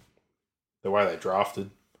the way they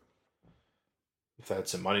drafted, if they had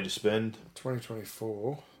some money to spend.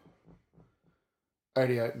 2024,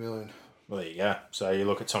 $88 million. Well, there you go. So you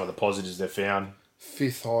look at some of the positives they've found.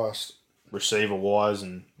 5th highest. Receiver wise,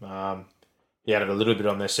 and he added a little bit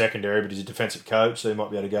on their secondary, but he's a defensive coach, so he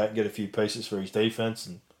might be able to go and get a few pieces for his defense.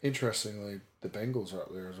 And interestingly, the Bengals are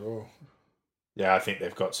up there as well. Yeah, I think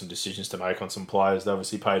they've got some decisions to make on some players. They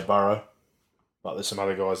obviously paid Burrow, but there's some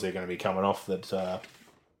other guys they're going to be coming off that,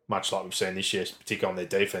 much like we've seen this year, particularly on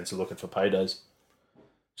their defense, are looking for paydays.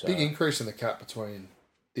 So, big increase in the cap between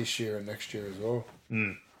this year and next year as well.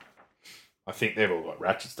 I think they've all got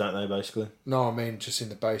ratchets, don't they, basically? No, I mean just in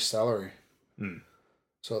the base salary.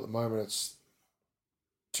 So at the moment it's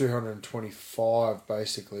 225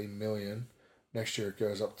 basically million. Next year it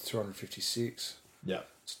goes up to 256. Yeah.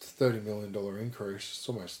 It's a $30 million increase. It's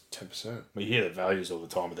almost 10%. We hear the values all the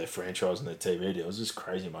time of their franchise and their TV deals. It's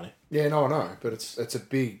crazy money. Yeah, no, I know, but it's a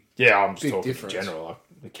big I'm just big talking difference. in general, like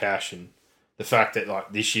the cash and the fact that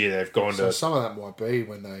like this year they've gone so to. some of that might be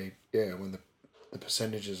when the the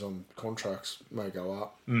percentages on contracts may go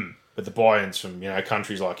up. But the buy-ins from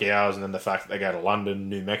countries like ours, and then the fact that they go to London,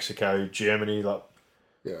 New Mexico, Germany,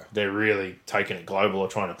 they're really taking it global or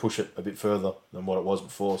trying to push it a bit further than what it was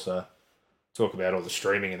before. So talk about all the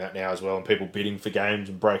streaming and that now as well, and people bidding for games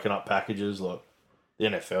and breaking up packages. Like the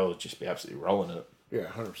NFL would just be absolutely rolling in it. Yeah,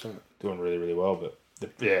 100%. Doing really, really well. But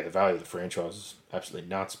the value of the franchise is absolutely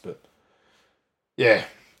nuts. But yeah,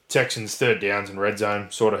 Texans third downs and red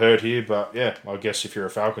zone sort of hurt here. But yeah, I guess if you're a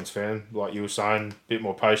Falcons fan, like you were saying, a bit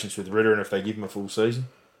more patience with Ritter, and if they give him a full season.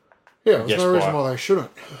 Yeah, there's no reason why they shouldn't.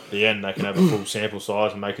 At the end, they can have a full sample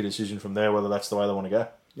size and make a decision from there whether that's the way they want to go.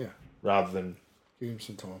 Yeah. Rather than give him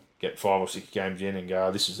some time. Get 5 or 6 games in and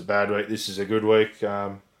go, this is a bad week, this is a good week.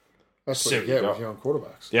 That's what you get with young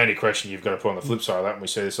quarterbacks. The only question you've got to put on the flip side of that, and we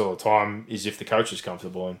see this all the time, is if the coach is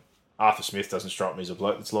comfortable. And Arthur Smith doesn't strike me as a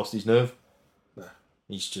bloke that's lost his nerve. No.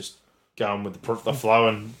 He's just going with the flow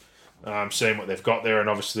and seeing what they've got there. And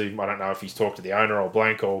obviously, I don't know if he's talked to the owner or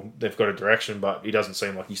blank or they've got a direction, but he doesn't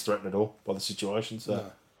seem like he's threatened at all by the situation.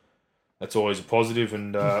 So that's always a positive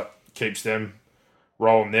and keeps them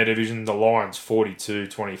rolling their division. The Lions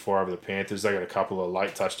 42-24 over the Panthers. They got a couple of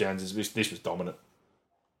late touchdowns. This was dominant.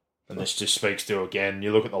 And this just speaks to, again,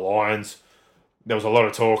 you look at the Lions, there was a lot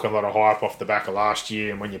of talk, a lot of hype off the back of last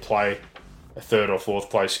year, and when you play a third or fourth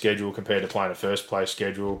place schedule compared to playing a first place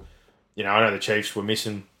schedule, I know the Chiefs were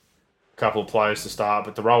missing a couple of players to start,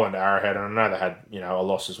 but the roll into Arrowhead, and I know they had, a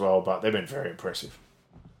loss as well, but they've been very impressive.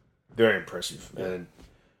 Very impressive. Yeah. And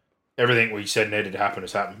everything we said needed to happen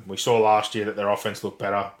has happened. We saw last year that their offense looked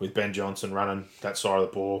better with Ben Johnson running that side of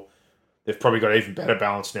the ball. They've probably got even better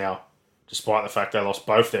balance now, despite the fact they lost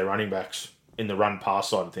both their running backs in the run-pass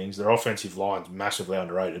side of things. Their offensive line's massively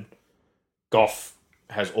underrated. Goff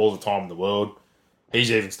has all the time in the world. He's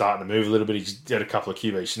even starting to move a little bit. He's had a couple of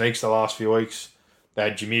QB sneaks the last few weeks. They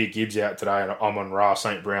had Jameer Gibbs out today and Amon-Ra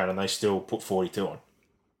St. Brown, and they still put 42 on.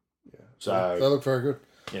 Yeah, so they look very good.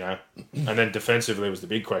 And then defensively was the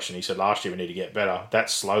big question. He said last year we need to get better.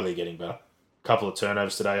 That's slowly getting better. A couple of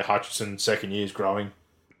turnovers today. Hutchinson, second year, is growing.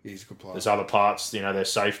 He's a good player. There's other parts, their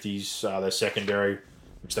safeties, their secondary,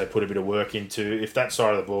 which they put a bit of work into. If that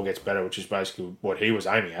side of the ball gets better, which is basically what he was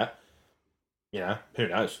aiming at, who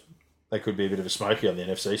knows? They could be a bit of a smoky on the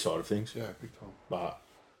NFC side of things. Yeah, big time. But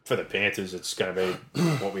for the Panthers, it's going to be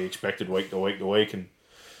what we expected week to week to week, and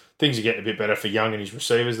things are getting a bit better for Young and his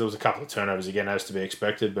receivers. There was a couple of turnovers again, as to be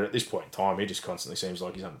expected, but at this point in time, he just constantly seems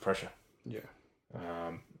like he's under pressure. Yeah.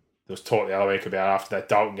 There was talk the other week about after that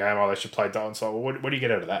Dalton game, they should play Dalton. So, what do you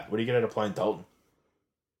get out of that? What do you get out of playing Dalton?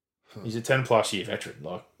 He's a 10-plus year veteran.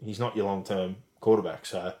 Like, he's not your long-term quarterback.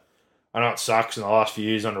 So, I know it sucks in the last few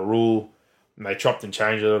years under Rule, and they chopped and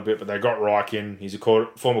changed a little bit, but they got Reich in. He's a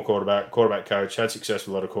former quarterback coach, had success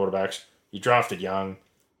with a lot of quarterbacks. You drafted Young.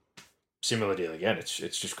 Similar deal again. It's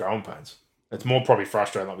just growing pains. It's more probably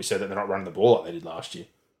frustrating, like we said, that they're not running the ball like they did last year.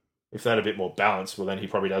 If they had a bit more balance, well, then he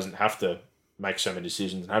probably doesn't have to make so many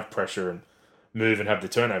decisions and have pressure and move and have the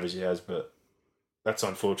turnovers he has. But that's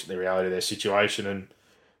unfortunately the reality of their situation. And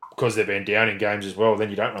because they've been down in games as well,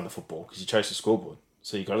 then you don't run the football because you chase the scoreboard.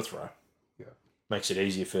 So you got to throw. Yeah. Makes it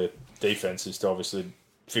easier for defenses to obviously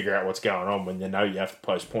figure out what's going on when they know you have to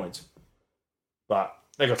post points. But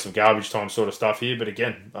they got some garbage time sort of stuff here. But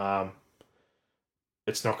again,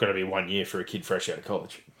 it's not going to be 1 year for a kid fresh out of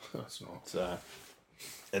college. That's not. So,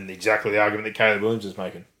 and exactly the argument that Caleb Williams is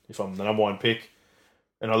making. If I'm the number one pick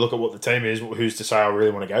and I look at what the team is, who's to say I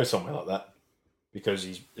really want to go somewhere like that? Because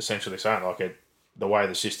he's essentially saying, the way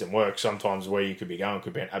the system works, sometimes where you could be going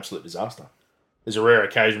could be an absolute disaster. There's a rare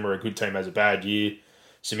occasion where a good team has a bad year,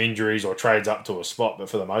 some injuries or trades up to a spot, but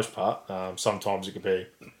for the most part, sometimes it could be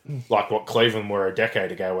like what Cleveland were a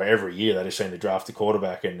decade ago, where every year they just seemed to draft a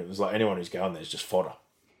quarterback and it was like anyone who's going there is just fodder.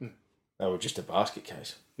 They were just a basket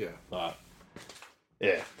case. Yeah.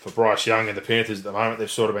 For Bryce Young and the Panthers at the moment, they've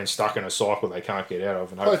sort of been stuck in a cycle they can't get out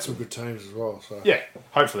of. And played some good teams as well. So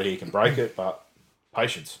hopefully he can break it, but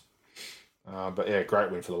patience.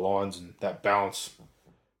 Great win for the Lions, and that balance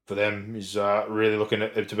for them is really looking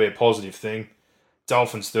at it to be a positive thing.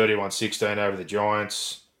 Dolphins 31-16 over the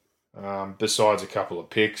Giants. Besides a couple of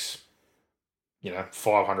picks,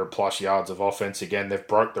 500 plus yards of offense. Again, they've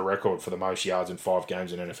broke the record for the most yards in 5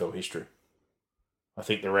 games in NFL history. I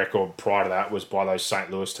think the record prior to that was by those St.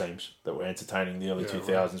 Louis teams that were entertaining in the early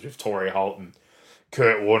 2000s with Torrey Holt and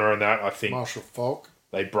Kurt Warner and that. I think Marshall Faulk.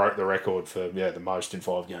 They broke the record for the most in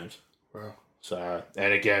 5 games. Wow. So,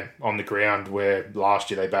 and again, on the ground where last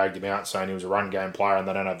year they bagged him out saying he was a run game player and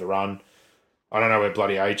they don't have the run. I don't know where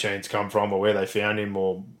bloody A-Chain's come from or where they found him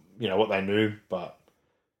or, what they knew, but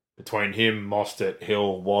between him, Mostert,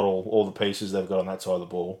 Hill, Waddle, all the pieces they've got on that side of the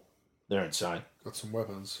ball, they're insane. got some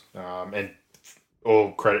weapons. And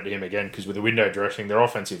all credit to him again, because with the window dressing, their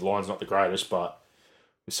offensive line's not the greatest, but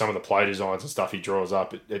with some of the play designs and stuff he draws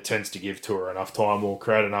up, it tends to give Tua enough time or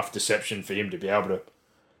create enough deception for him to be able to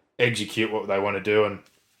execute what they want to do.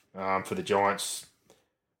 And for the Giants,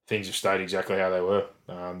 things have stayed exactly how they were.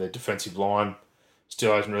 Their defensive line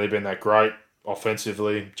still hasn't really been that great.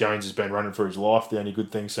 Offensively, Jones has been running for his life. The only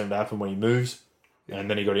good things seem to happen when he moves. And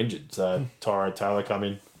then he got injured. So Tyrod Taylor come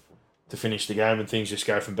in to finish the game, and things just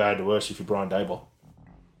go from bad to worse if you're Brian Daboll.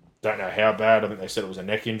 Don't know how bad. I think they said it was a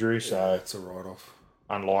neck injury, so it's a write-off.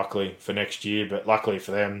 Unlikely for next year. But luckily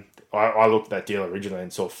for them, I looked at that deal originally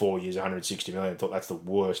and saw 4 years, 160 million. I thought that's the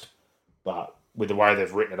worst. But with the way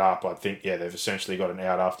they've written it up, I think, they've essentially got an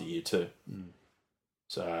out after year 2.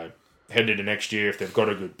 So heading into next year, if they've got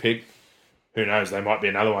a good pick, who knows? They might be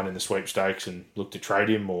another one in the sweepstakes and look to trade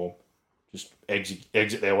him or just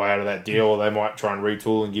exit their way out of that deal, or they might try and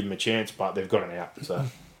retool and give him a chance, but they've got an out. So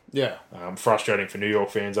yeah, frustrating for New York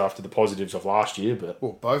fans after the positives of last year. But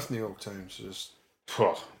both New York teams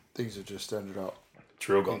things have just ended up. It's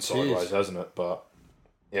real gone sideways, hasn't it? But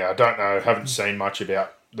yeah, I don't know. Haven't seen much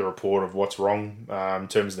about the report of what's wrong in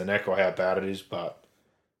terms of the neck or how bad it is. But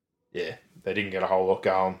yeah, they didn't get a whole lot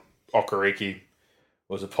going. Okereke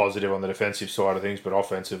was a positive on the defensive side of things, but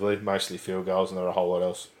offensively, mostly field goals and not a whole lot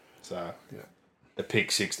else. So the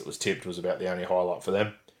pick 6 that was tipped was about the only highlight for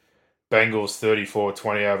them. Bengals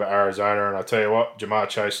 34-20 over Arizona, and I tell you what, Jamar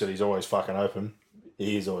Chase said he's always fucking open.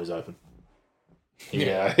 He is always open.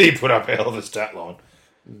 He put up a hell of a stat line.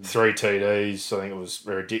 3 TDs. I think it was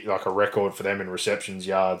like a record for them in receptions,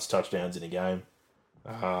 yards, touchdowns in a game.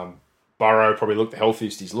 Burrow probably looked the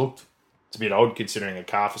healthiest he's looked. It's a bit odd considering a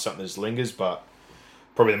calf or something that just lingers, but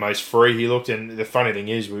probably the most free he looked. And the funny thing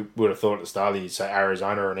is, we would have thought at the start that you'd say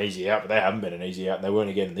Arizona are an easy out, but they haven't been an easy out, and they weren't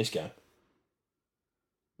again in this game.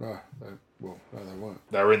 No, they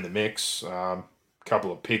weren't. They were in the mix.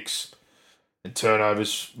 Couple of picks and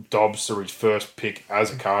turnovers. Dobbs threw his first pick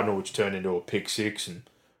as a Cardinal, which turned into a pick 6, and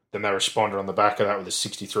then they responded on the back of that with a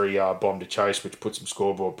 63-yard bomb to Chase, which put some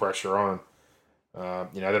scoreboard pressure on.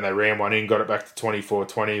 Then they ran one in, got it back to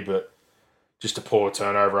 24-20, but just a poor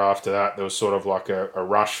turnover after that. There was sort of like a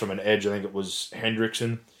rush from an edge. I think it was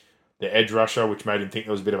Hendrickson, the edge rusher, which made him think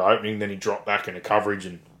there was a bit of opening. Then he dropped back into coverage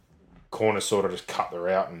and corner sort of just cut the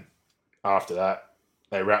route. And after that,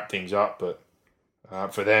 they wrapped things up. But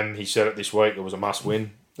for them, he said it this week, it was a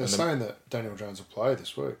must-win. They're saying that Daniel Jones will play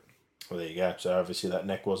this week. Well, there you go. So obviously that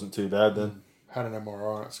neck wasn't too bad then. Had an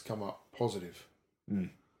MRI and it's come up positive.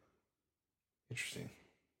 Interesting.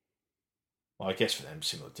 Well, I guess for them,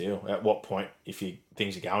 similar deal. At what point, if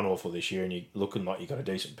things are going awful this year and you're looking like you got a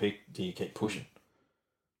decent pick, do you keep pushing?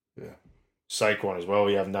 Yeah. Saquon as well,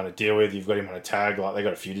 you haven't done a deal with. You've got him on a tag. Like, they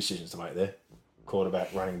got a few decisions to make there.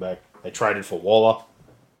 Quarterback, running back. They traded for Waller.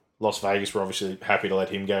 Las Vegas were obviously happy to let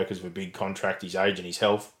him go because of a big contract, his age and his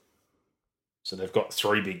health. So they've got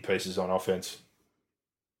 3 big pieces on offense.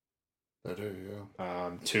 They do,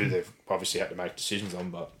 yeah. 2 they've obviously had to make decisions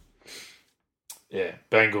on, but yeah,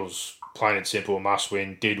 Bengals, plain and simple, must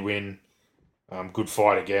win, did win. Good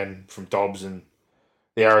fight again from Dobbs and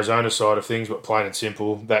the Arizona side of things, but plain and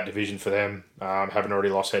simple, that division for them, having already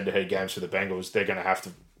lost head-to-head games for the Bengals, they're going to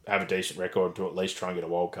have a decent record to at least try and get a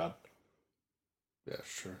wild card. Yeah,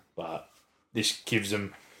 sure. But this gives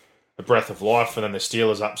them a breath of life, and then the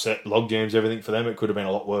Steelers upset log jams everything for them. It could have been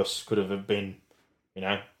a lot worse. Could have been,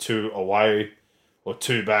 2 away or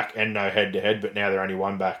 2 back and no head-to-head, but now they're only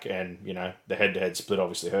 1 back, and, the head-to-head split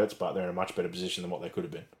obviously hurts, but they're in a much better position than what they could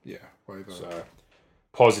have been. Yeah, way better. So,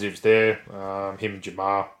 positives there. Him and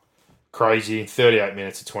Jamar, crazy. 38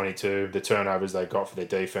 minutes of 22. The turnovers they got for their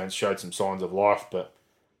defense showed some signs of life, but,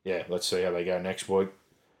 yeah, let's see how they go next week.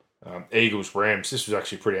 Eagles-Rams, this was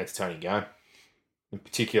actually a pretty entertaining game. In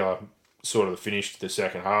particular, sort of the finish to the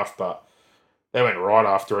second half, but they went right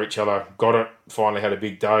after each other, got it, finally had a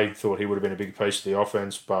big day, thought he would have been a big piece of the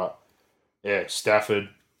offense, but yeah, Stafford,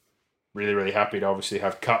 really, really happy to obviously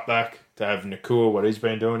have cutback, to have Nakua, what he's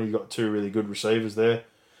been doing. He's got 2 really good receivers there.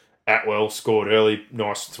 Atwell scored early,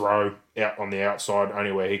 nice throw out on the outside,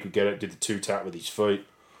 only where he could get it, did the 2-tap with his feet,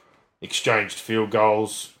 exchanged field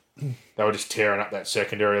goals. They were just tearing up that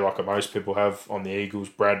secondary like most people have on the Eagles.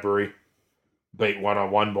 Bradbury beat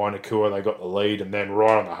 1-on-1 by Nakua. They got the lead, and then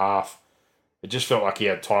right on the half, it just felt like he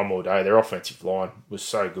had time all day. Their offensive line was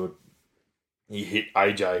so good. He hit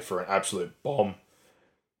AJ for an absolute bomb.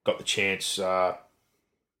 Got the chance to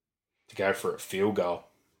go for a field goal.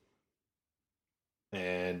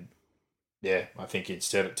 And, yeah, I think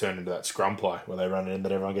instead it turned into that scrum play where they run it in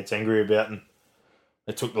that everyone gets angry about. And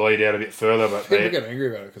They took the lead out a bit further, but People get angry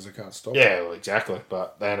about it because they can't stop. Yeah, well, exactly.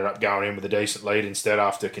 But they ended up going in with a decent lead instead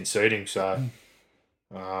after conceding. So,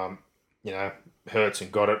 Hurts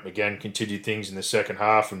and Goddard again continued things in the second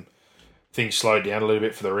half, and things slowed down a little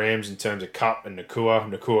bit for the Rams in terms of Cup and Nakua.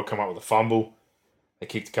 Nakua come up with a fumble. They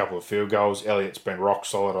kicked a couple of field goals. Elliott's been rock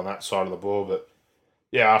solid on that side of the ball, but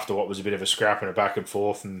yeah, after what was a bit of a scrap and a back and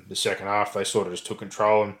forth in the second half, they sort of just took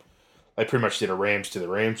control and they pretty much did a Rams to the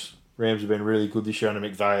Rams. Rams have been really good this year under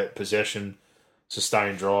McVay at possession,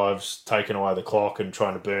 sustained drives, taking away the clock and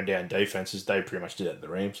trying to burn down defences. They pretty much did it to the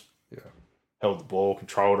Rams. Yeah. Held the ball,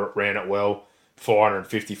 controlled it, ran it well,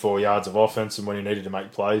 454 yards of offense, and when he needed to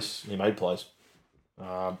make plays, he made plays.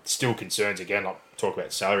 Still concerns again, like talk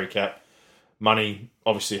about salary cap. Money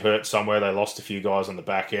obviously hurt somewhere. They lost a few guys on the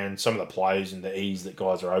back end. Some of the plays and the ease that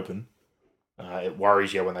guys are open. It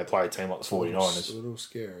worries you when they play a team like the 49ers. It's a little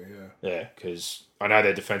scary, yeah. Yeah, because I know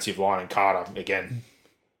their defensive line and Carter, again,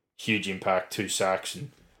 huge impact, 2 sacks,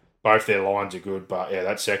 and both their lines are good. But yeah,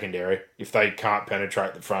 that secondary, if they can't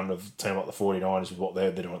penetrate the front of a team like the 49ers with what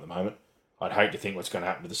they're doing at the moment, I'd hate to think what's going to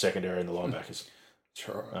happen to the secondary and the linebackers. That's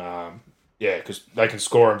right. Yeah, because they can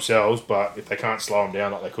score themselves, but if they can't slow them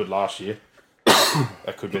down like they could last year,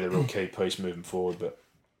 that could be the real key piece moving forward. But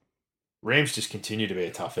Rams just continue to be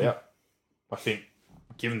a tough out. I think,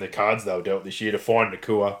 given the cards they were dealt this year, to find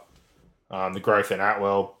Nakua, the growth in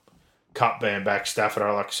Atwell, Cup being back, Stafford,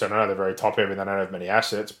 like I said, I know they're very top heavy and they don't have many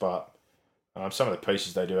assets, but some of the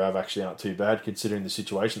pieces they do have actually aren't too bad considering the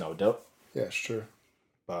situation they were dealt. Yeah, it's true.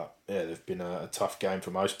 But yeah, they've been a tough game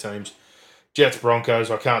for most teams. Jets,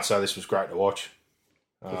 Broncos, I can't say this was great to watch.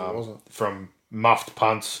 It wasn't. From muffed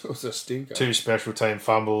punts, It was a stinker. 2 special team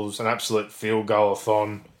fumbles, an absolute field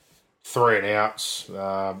goal-a-thon, 3 and outs.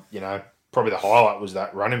 Probably the highlight was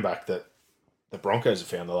that running back that the Broncos have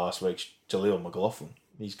found the last week, Jaleel McLaughlin.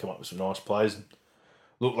 He's come up with some nice plays and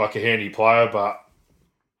looked like a handy player, but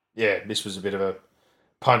yeah, this was a bit of a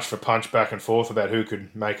punch for punch back and forth about who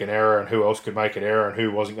could make an error and who else could make an error and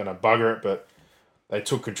who wasn't going to bugger it, but they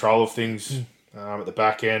took control of things at the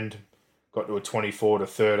back end, got to a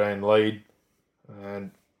 24-13 lead,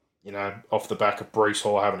 and off the back of Breece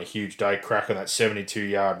Hall having a huge day, cracking that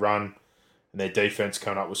 72-yard run, and their defense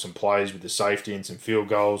coming up with some plays with the safety and some field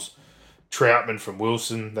goals. Troutman from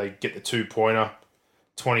Wilson, they get the 2-pointer,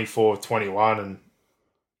 24-21, and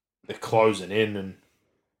they're closing in, and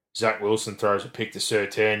Zach Wilson throws a pick to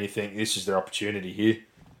Surtain. You think this is their opportunity here,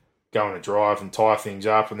 going to drive and tie things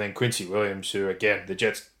up, and then Quincy Williams, who, again, the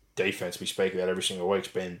Jets' defense we speak about every single week,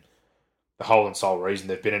 has been the whole and sole reason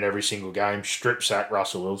they've been in every single game. Strip sack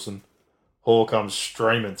Russell Wilson. Hall comes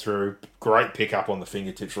streaming through. Great pick up on the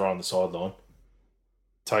fingertips right on the sideline.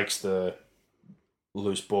 Takes the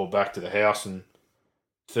loose ball back to the house, and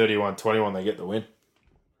 31-21 they get the win.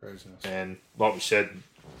 Craziness. And like we said,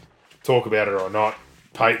 talk about it or not,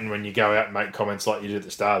 Peyton, when you go out and make comments like you did at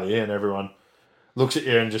the start of the year and everyone looks at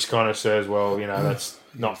you and just kind of says, well, that's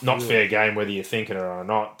not fair game whether you're thinking it or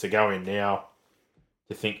not, to go in now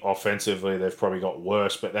to think offensively they've probably got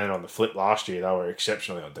worse, but then on the flip last year they were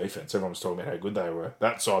exceptionally on defense. Everyone was talking about how good they were.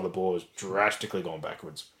 That side of the ball has drastically gone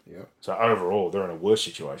backwards. Yep. So overall they're in a worse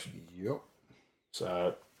situation. Yep.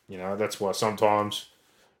 So, that's why sometimes,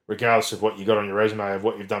 regardless of what you got on your resume of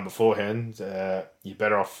what you've done beforehand, you're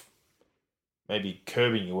better off maybe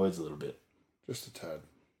curbing your words a little bit. Just a tad.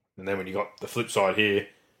 And then when you got the flip side here,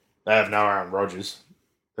 they have no Aaron Rodgers.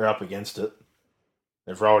 They're up against it.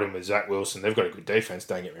 They've rolled in with Zach Wilson. They've got a good defense,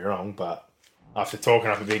 don't get me wrong, but after talking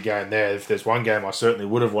up a big game there, if there's one game I certainly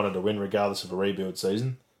would have wanted to win regardless of a rebuild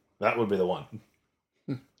season, that would be the one.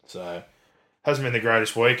 So, hasn't been the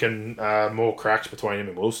greatest week, and more cracks between him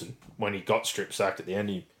and Wilson. When he got strip sacked at the end,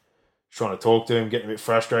 he was trying to talk to him, getting a bit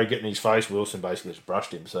frustrated, getting in his face. Wilson basically just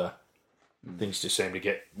brushed him, so things just seem to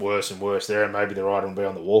get worse and worse there, and maybe the writing will be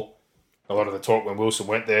on the wall. A lot of the talk when Wilson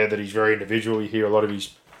went there that he's very individual. You hear a lot of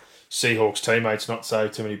his Seahawks teammates not say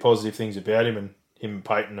too many positive things about him, and him and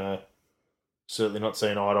Peyton are certainly not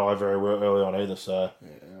seeing eye to eye very well early on either. So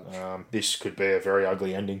this could be a very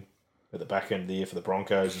ugly ending at the back end of the year for the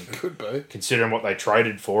Broncos. And could be. Considering what they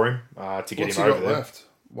traded for him to get What's him he over got there. left?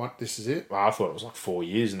 What? This is it? I thought it was like 4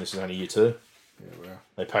 years, and this is only year 2. Yeah, wow.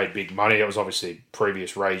 They paid big money. It was obviously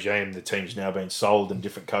previous regime. The team's now been sold and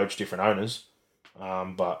different coach, different owners.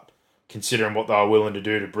 But considering what they were willing to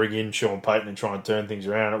do to bring in Sean Payton and try and turn things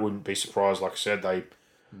around, I wouldn't be surprised. Like I said, they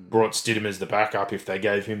brought Stidham as the backup if they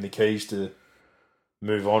gave him the keys to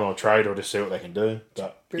move on or trade or to see what they can do.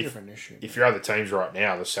 But Pretty different issue. If your other teams right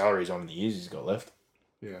now, the salary's on in the years he's got left,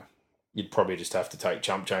 you'd probably just have to take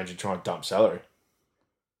chump change and try and dump salary.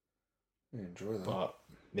 Yeah, enjoy that. But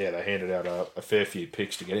yeah, they handed out a fair few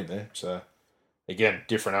picks to get him there. So Again,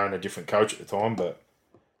 different owner, different coach at the time, but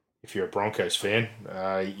if you're a Broncos fan,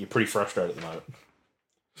 you're pretty frustrated at the moment.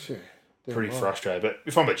 Yeah, Pretty frustrated. But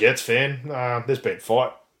if I'm a Jets fan, there's been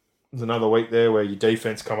fight. There's another week there where your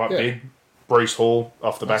defense come up big. Breece Hall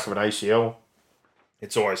off the back of an ACL.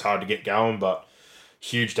 It's always hard to get going, but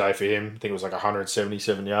huge day for him. I think it was like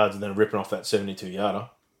 177 yards and then ripping off that 72-yarder.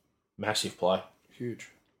 Massive play. Huge.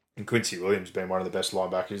 And Quincy Williams, been one of the best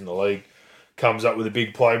linebackers in the league, comes up with a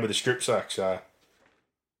big play with a strip sack. So,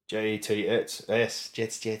 Jets.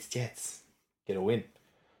 Jets. Get a win.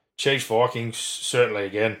 Chiefs Vikings, certainly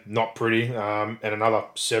again, not pretty. And another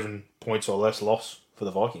 7 points or less loss for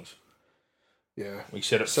the Vikings. Yeah. We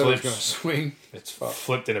said it flips. flips. Going to swing. It's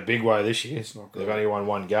flipped in a big way this year. It's not good. They've only won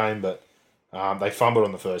one game, but they fumbled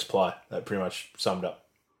on the first play. That pretty much summed up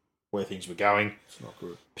where things were going. It's not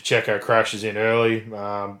good. Pacheco crashes in early.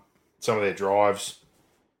 Some of their drives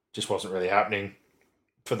just wasn't really happening.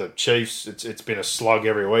 For the Chiefs, it's been a slug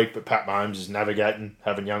every week, but Pat Mahomes is navigating,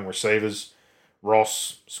 having young receivers.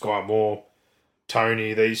 Ross, Sky Moore,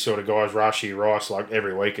 Tony, these sort of guys, Rashi, Rice, like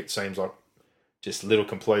every week it seems like just little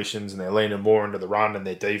completions, and they're leaning more into the run and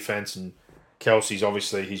their defense. And Kelsey's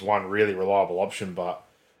obviously he's one really reliable option, but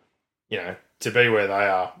to be where they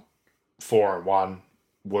are, 4-1,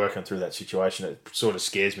 working through that situation, it sort of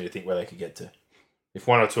scares me to think where they could get to. If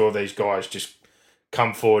one or two of these guys just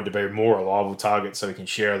come forward to be more reliable targets, so we can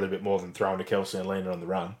share a little bit more than throwing to Kelsey and leaning on the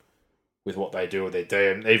run with what they do with their D.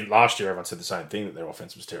 And even last year, everyone said the same thing, that their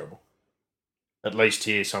offense was terrible. At least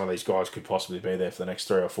here, some of these guys could possibly be there for the next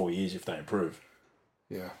 3 or 4 years if they improve.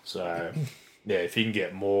 Yeah. So, if you can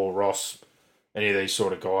get more Ross, any of these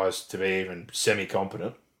sort of guys to be even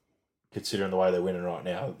semi-competent, considering the way they're winning right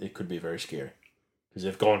now, it could be very scary. Because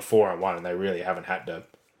they've gone 4-1 and they really haven't had to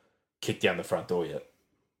kick down the front door yet.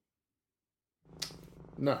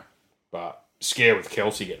 No. But scare with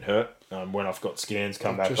Kelsey getting hurt. When I've got scans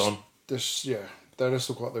come back on. They just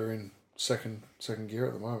look like they're in second gear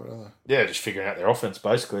at the moment, aren't they? Yeah, just figuring out their offense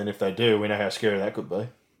basically, and if they do, we know how scary that could be.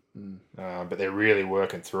 But they're really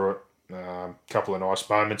working through it. Couple of nice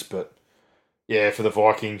moments, but for the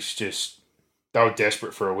Vikings, just they were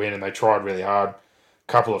desperate for a win and they tried really hard.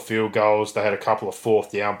 Couple of field goals, they had a couple of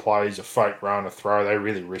fourth down plays, a fake run, a throw. They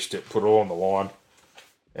really risked it, put it all on the line,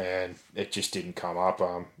 and it just didn't come up.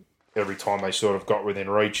 Every time they sort of got within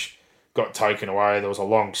reach, got taken away. There was a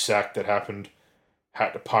long sack that happened,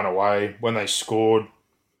 had to punt away. When they scored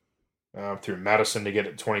through Madison to get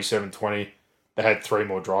it 27-20, they had 3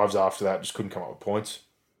 more drives after that, just couldn't come up with points.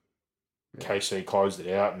 Yeah. KC closed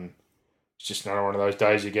it out, and it's just another one of those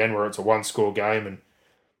days again where it's a 1-score game, and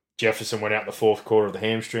Jefferson went out the fourth quarter of the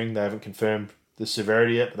hamstring. They haven't confirmed the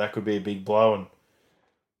severity yet, but that could be a big blow. And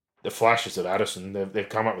the flashes of Addison, they've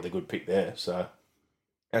come up with a good pick there. So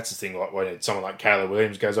that's the thing. Like when someone like Caleb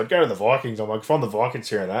Williams goes, I'd go to the Vikings. I'm like, if I'm the Vikings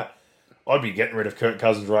hearing that, I'd be getting rid of Kirk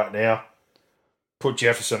Cousins right now. Put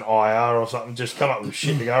Jefferson IR or something. Just come up with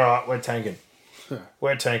shit to go, all right, we're tanking.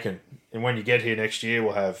 We're tanking. And when you get here next year,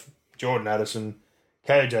 we'll have Jordan Addison,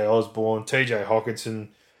 KJ Osborne, TJ Hawkinson,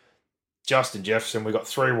 Justin Jefferson. We've got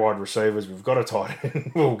 3 wide receivers. We've got a tight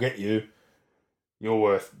end. We'll get you. You're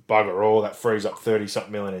worth bugger all. That frees up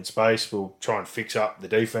 30-something million in space. We'll try and fix up the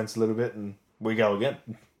defense a little bit and we go again.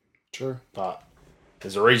 True. But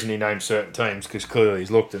there's a reason he named certain teams, because clearly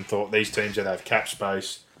he's looked and thought these teams that have cap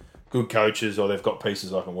space, good coaches, or they've got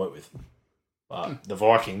pieces I can work with. But the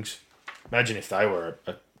Vikings, imagine if they were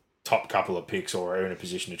a top couple of picks or are in a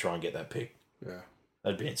position to try and get that pick. Yeah.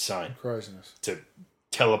 That'd be insane. Craziness. To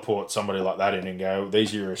teleport somebody like that in and go,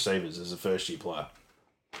 these are your receivers as a first-year player.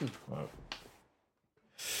 Well,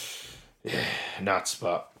 nuts.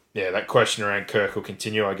 But, that question around Kirk will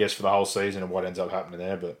continue, I guess, for the whole season and what ends up happening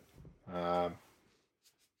there. But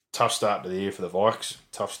tough start to the year for the Vikes.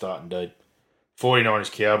 Tough start indeed.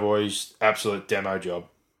 49ers Cowboys, absolute demo job.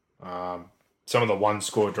 Some of the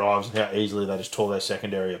 1-score drives and how easily they just tore their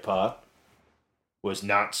secondary apart was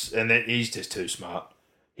nuts. And then he's just too smart.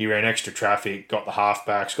 He ran extra traffic, got the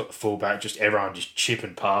halfbacks, got the fullback, just everyone just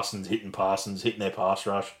chipping Parsons, hitting their pass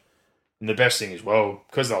rush. And the best thing as well,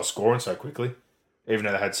 because they were scoring so quickly, even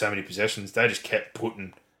though they had so many possessions, they just kept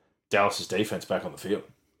putting Dallas's defense back on the field.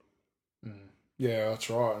 Yeah, that's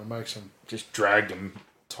right. It makes them... Just dragged them.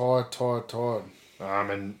 Tired.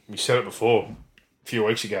 And we said it before, a few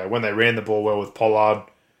weeks ago, when they ran the ball well with Pollard,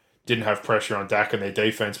 didn't have pressure on Dak, and their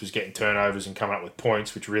defense was getting turnovers and coming up with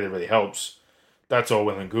points, which really, really helps. That's all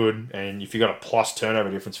well and good. And if you got a plus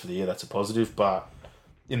turnover difference for the year, that's a positive. But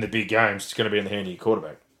in the big games, it's going to be in the hand of your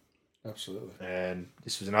quarterback. Absolutely. And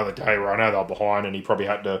this was another day where I know they were behind and he probably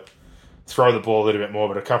had to throw the ball a little bit more,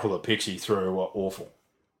 but a couple of picks he threw were awful.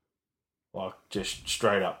 Like, just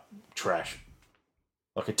straight up trash.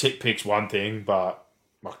 Like a tip pick's one thing, but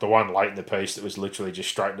like the one late in the piece that was literally just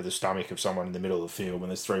straight to the stomach of someone in the middle of the field when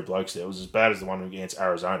there's three blokes there, it was as bad as the one against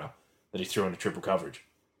Arizona that he threw into triple coverage.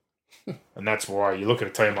 And that's why you look at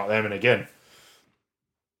a team like them, and again,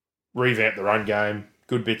 revamp the run game,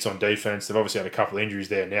 good bits on defense. They've obviously had a couple of injuries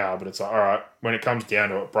there now, but it's like, all right, when it comes down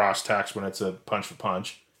to it, brass tacks, when it's a punch for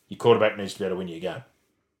punch, your quarterback needs to be able to win your game.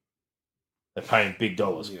 They're paying big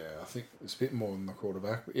dollars. Yeah, I think it's a bit more than the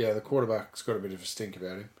quarterback. But yeah, the quarterback's got a bit of a stink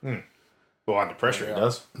about him. Well, under pressure, he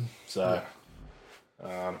does. So,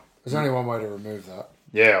 there's only one way to remove that.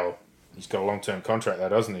 Yeah, well, he's got a long-term contract, though,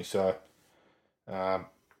 doesn't he? So,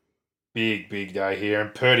 big day here.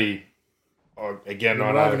 And Purdy, again, We're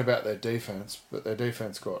I raving know about their defense, but their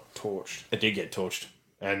defense got torched. it did get torched.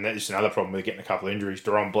 And that's another problem with getting a couple of injuries.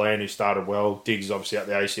 Deron Bland, who started well. Diggs is obviously out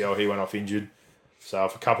the ACL. He went off injured. So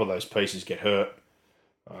if a couple of those pieces get hurt,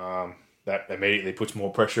 that immediately puts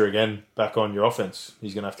more pressure again back on your offense.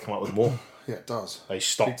 He's going to have to come up with more. Yeah, it does. They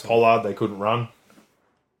stopped Pollard. They couldn't run.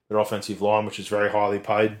 Their offensive line, which is very highly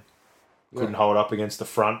paid, couldn't hold up against the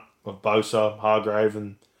front of Bosa, Hargrave,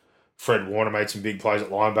 and Fred Warner made some big plays at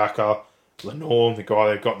linebacker. Lenore, the guy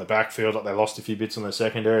they've got in the backfield, like they lost a few bits on their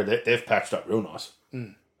secondary, they've patched up real nice.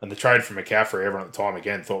 And the trade for McCaffrey, everyone at the time,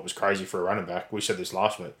 again, thought was crazy for a running back. We said this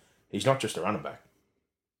last week. He's not just a running back.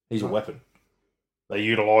 He's a weapon. They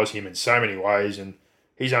utilise him in so many ways, and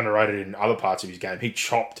he's underrated in other parts of his game. He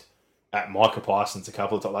chopped at Micah Parsons a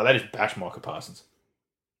couple of times. Like, they just bashed Micah Parsons.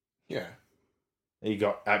 Yeah. He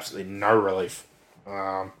got absolutely no relief.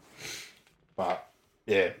 But,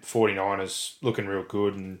 yeah, 49ers looking real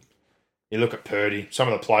good. And you look at Purdy, some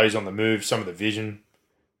of the plays on the move, some of the vision,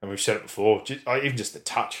 and we've said it before, even just the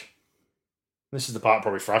touch. This is the part that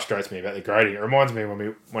probably frustrates me about the grading. It reminds me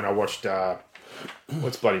when I watched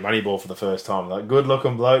what's bloody Moneyball for the first time. Like, good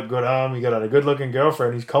looking bloke, good arm, you got a good looking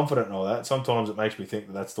girlfriend, he's confident and all that. Sometimes it makes me think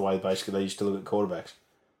that that's the way basically they used to look at quarterbacks.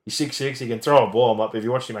 He's 6'6", he can throw a ball. I'm like, if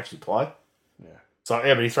you watch him actually play, it's like,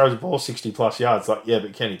 yeah, but he throws a ball 60 plus yards. Like, yeah,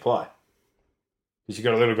 but can he play? Because you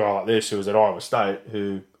got a little guy like this who was at Iowa State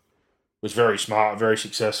who was very smart, very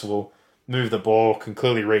successful, moved the ball, can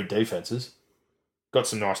clearly read defenses. Got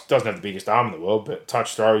some nice, doesn't have the biggest arm in the world, but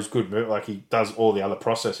touch throws, good move. Like, he does all the other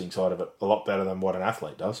processing side of it a lot better than what an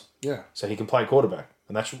athlete does. Yeah. So he can play quarterback,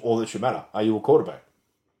 and that's all that should matter. Are you a quarterback?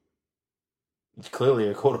 He's clearly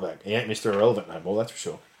a quarterback. He ain't Mr. Irrelevant no more, that's for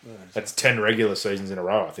sure. Yeah, that's 10 regular seasons in a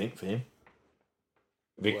row, I think, for him.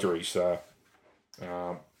 Victories. So,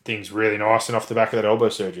 things really nice, and off the back of that elbow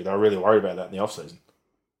surgery, they were really worried about that in the off-season.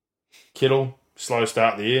 Kittle, slow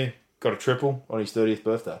start of the year, got a triple on his 30th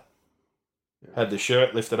birthday. Had the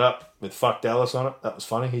shirt lifted up with "Fuck Dallas" on it. That was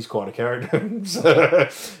funny. He's quite a character. So,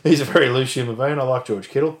 he's a very loose human being. I like George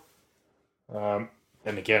Kittle. And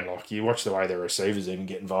again, like, you watch the way their receivers even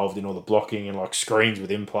get involved in all the blocking and like screens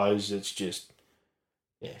with plays. It's just,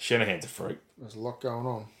 yeah, Shanahan's a freak. There's a lot going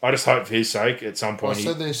on. I just hope for his sake at some point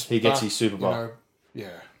he gets his Super Bowl.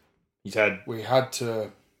 We had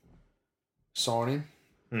to sign him,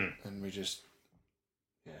 and we just.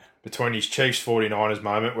 Between his Chiefs 49ers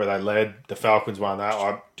moment where they led, the Falcons won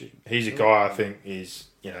that. He's a guy I think is,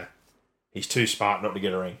 he's too smart not to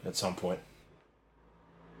get a ring at some point.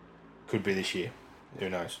 Could be this year.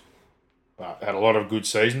 Who knows? But had a lot of good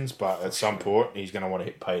seasons, but at some point he's going to want to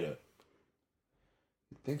hit pay dirt.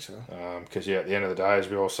 I think so. Because, at the end of the day, as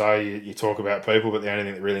we all say, you talk about people, but the only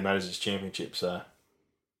thing that really matters is championships. So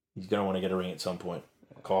he's going to want to get a ing at some point,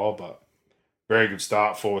 Kyle, but... Very good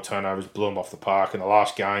start, 4 turnovers, blew them off the park. In the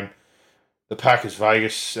last game, the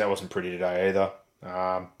Packers-Vegas, that wasn't pretty today either.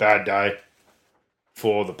 Bad day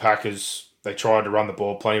for the Packers. They tried to run the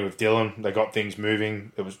ball plenty with Dillon. They got things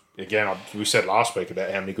moving. It was, again, we said last week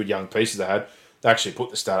about how many good young pieces they had. They actually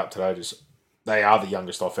put the stat up today. They are the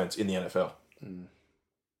youngest offense in the NFL.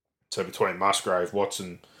 So between Musgrave,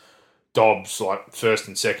 Watson, Dobbs, like first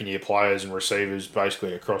and second year players and receivers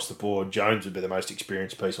basically across the board, Jones would be the most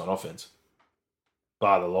experienced piece on offense.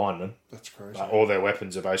 Bar the linemen. That's crazy. All their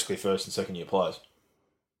weapons are basically first and second year players.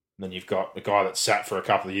 And then you've got a guy that sat for a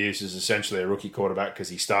couple of years is essentially a rookie quarterback because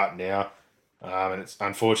he's starting now. And it's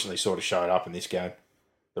unfortunately sort of showed up in this game.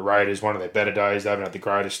 The Raiders, one of their better days. They haven't had the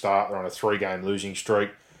greatest start. They're on a 3-game losing streak.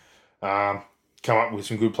 Come up with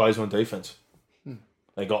some good plays on defense.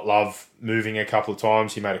 They got Love moving a couple of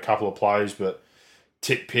times. He made a couple of plays, but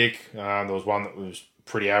tip pick. There was one that was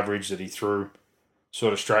pretty average that he threw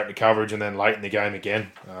sort of straight into coverage, and then late in the game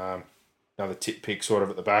again, another tip pick sort of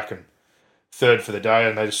at the back, and third for the day,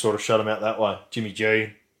 and they just sort of shut him out that way. Jimmy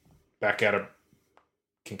G, back out of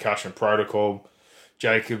concussion protocol.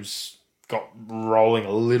 Jacobs got rolling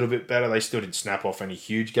a little bit better. They still didn't snap off any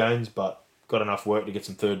huge gains, but got enough work to get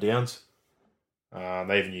some third downs.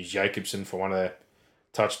 They even used Jacobson for one of their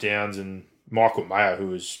touchdowns, and Michael Mayer, who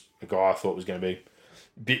was a guy I thought was going to be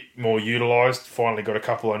a bit more utilised, finally got a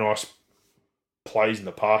couple of nice plays in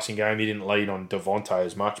the passing game. He didn't lead on Devontae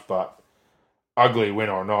as much, but ugly win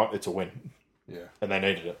or not, it's a win. Yeah. And they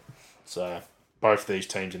needed it. So both these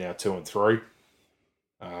teams are now 2 and 3.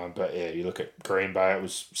 But yeah, you look at Green Bay, it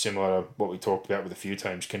was similar to what we talked about with a few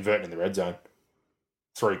teams, converting in the red zone.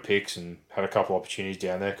 3 picks and had a couple of opportunities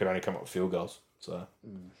down there, could only come up with field goals. So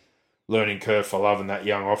learning curve for loving that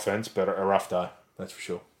young offense, but a rough day, that's for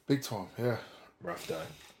sure. Big time, yeah. Rough day.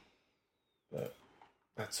 But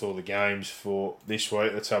that's all the games for this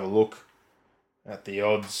week. Let's have a look at the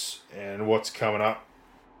odds and what's coming up.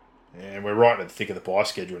 And we're right in the thick of the bye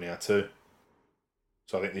schedule now too.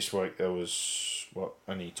 So I think this week there was,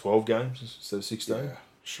 only 12 games instead of 16? Yeah,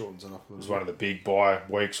 shortens it up a little. It was one of the big bye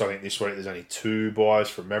weeks. I think this week there's only 2 byes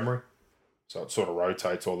from memory. So it sort of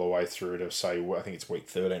rotates all the way through to say, I think it's week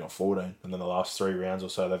 13 or 14. And then the last 3 rounds or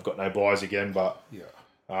so, they've got no byes again. But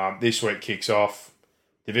this week kicks off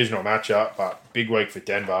divisional matchup, but big week for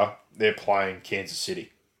Denver. They're playing Kansas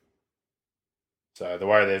City. So the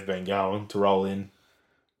way they've been going to roll in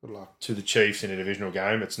good luck to the Chiefs in a divisional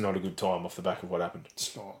game, it's not a good time off the back of what happened.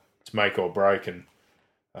 It's not. It's make or break, and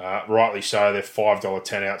rightly so. They're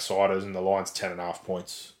 $5.10 outsiders, and the line's 10.5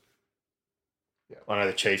 points. Yeah. I know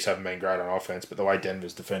the Chiefs haven't been great on offense, but the way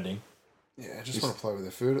Denver's defending, I just want to play with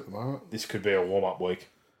their food at the moment. This could be a warm-up week.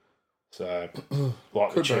 So,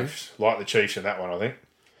 like Could the Chiefs in that one, I think.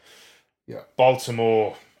 Yeah.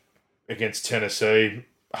 Baltimore against Tennessee,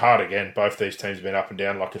 hard again. Both these teams have been up and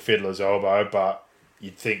down like a fiddler's elbow, but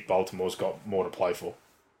you'd think Baltimore's got more to play for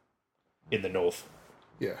in the North.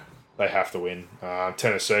 Yeah. They have to win.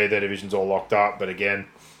 Tennessee, their division's all locked up, but again,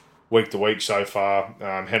 week to week so far,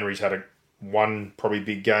 Henry's had one probably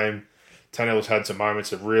big game. Tannehill's had some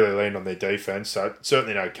moments of really leaned on their defense, so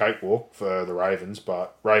certainly no cakewalk for the Ravens,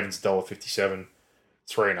 but Ravens $1.57,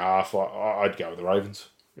 3.5. I'd go with the Ravens.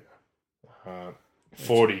 Yeah.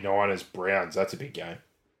 49ers Browns, that's a big game.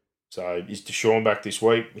 So is Deshaun back this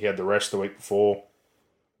week? He had the rest the week before.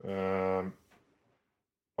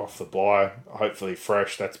 Off the bye, hopefully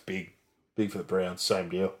fresh. That's big for the Browns. Same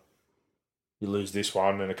deal. You lose this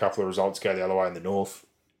one, and a couple of results go the other way in the North.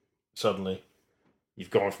 Suddenly, you've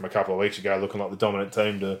gone from a couple of weeks ago looking like the dominant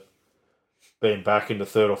team to being back into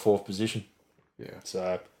 3rd or 4th position. Yeah.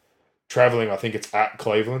 So traveling, I think it's at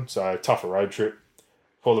Cleveland, so tougher road trip.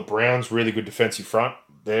 For the Browns, really good defensive front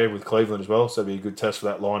there with Cleveland as well, so it'll be a good test for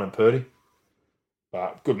that line and Purdy.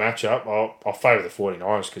 But good matchup. I'll favour the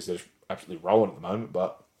 49ers because they're absolutely rolling at the moment,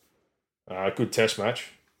 but good test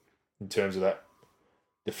match in terms of that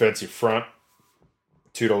defensive front.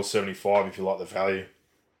 $2.75 if you like the value.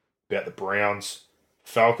 About the Browns.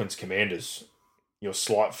 Falcons, Commanders. Your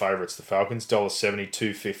slight favourites, the Falcons. $1.70,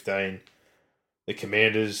 $2.15. The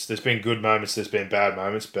Commanders, there's been good moments, there's been bad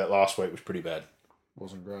moments, but last week was pretty bad.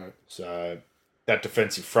 Wasn't great. So that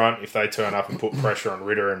defensive front, if they turn up and put pressure on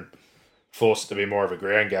Ritter and force it to be more of a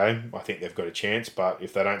ground game, I think they've got a chance. But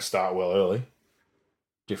if they don't start well early,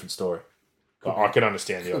 different story. I can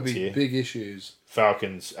understand the odds here. Big issues.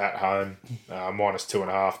 Falcons at home, minus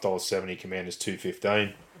 $2.5, $1.70. Commanders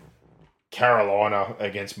 $2.15. Carolina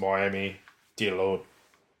against Miami, dear Lord,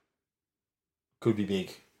 could be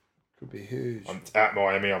big. Could be huge. At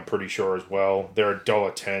Miami, I'm pretty sure as well. They're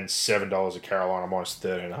 $1.10, $7 at Carolina, minus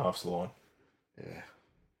 13.5 the line. Yeah.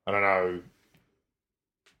 I don't know.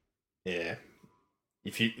 Yeah.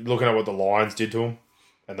 If you're looking at what the Lions did to them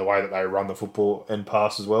and the way that they run the football and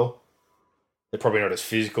pass as well, they're probably not as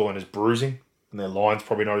physical and as bruising, and their line's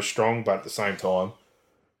probably not as strong, but at the same time,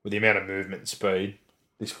 with the amount of movement and speed,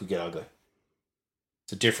 this could get ugly.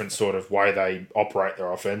 It's a different sort of way they operate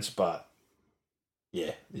their offense, but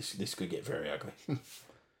yeah, this could get very ugly.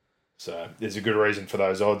 So there's a good reason for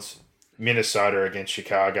those odds. Minnesota against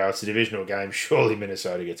Chicago. It's a divisional game. Surely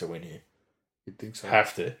Minnesota gets a win here. You'd think so.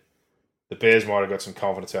 Have to. The Bears might have got some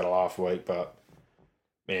confidence out of last week, but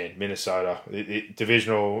man, Minnesota,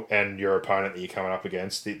 divisional and your opponent that you're coming up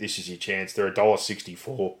against, this is your chance. They're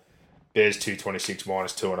 $1.64. Bears $2.26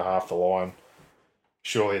 minus 2.5 the line.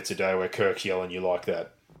 Surely it's a day where Kirk's yelling you like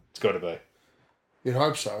that. It's got to be. You'd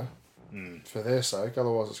hope so. For their sake.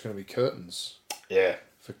 Otherwise it's going to be curtains. Yeah.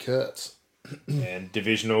 For Kurtz. And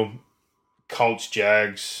divisional, Colts,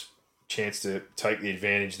 Jags, chance to take the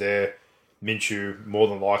advantage there. Minshew more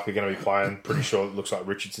than likely going to be playing. Pretty sure it looks like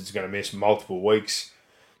Richardson's going to miss multiple weeks.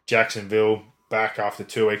 Jacksonville back after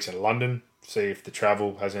 2 weeks in London. See if the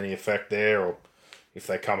travel has any effect there or if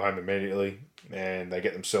they come home immediately and they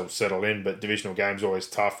get themselves settled in. But divisional games always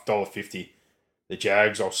tough. $1.50 the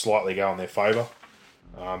Jags. I'll slightly go in their favour.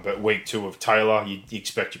 But week 2 of Taylor, you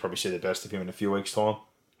expect you probably see the best of him in a few weeks' time.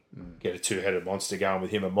 Get a 2-headed monster going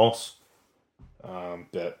with him and Moss.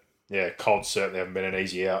 But yeah, Colts certainly haven't been an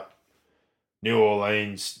easy out. New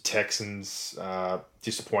Orleans, Texans,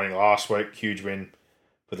 disappointing last week. Huge win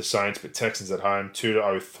for the Saints, but Texans at home,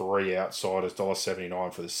 2-03 outsiders,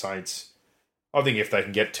 $1.79 for the Saints. I think if they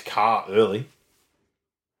can get to Carr early,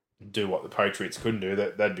 and do what the Patriots couldn't do,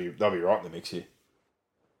 they'll be right in the mix here.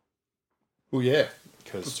 Well, yeah. Put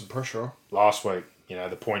Because some pressure on. last week,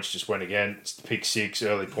 the points just went against. Pick 6,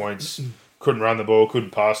 early points. Couldn't run the ball,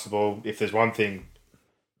 couldn't pass the ball. If there's one thing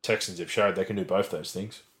Texans have showed, they can do both those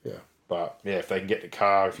things. Yeah. But, yeah, if they can get to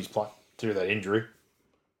Carr, if he's playing through that injury,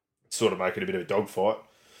 sort of make it a bit of a dogfight.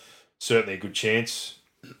 Certainly a good chance.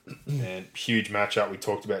 And huge matchup. We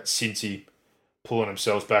talked about Cincy pulling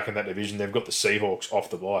themselves back in that division. They've got the Seahawks off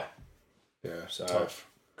the bye. Yeah, So, tough.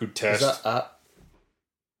 good test. Is that at?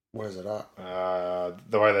 Where's it at?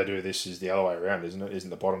 The way they do this is the other way around, isn't it? Isn't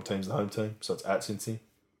the bottom team's the home team? So it's at Cincy.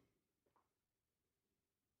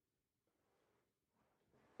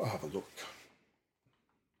 I'll have a look.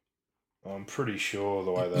 I'm pretty sure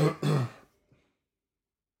the way they...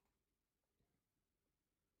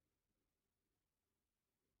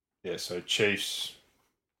 Yeah, so Chiefs...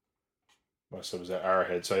 So was that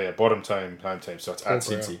Arrowhead? So yeah, bottom team, home team. So it's at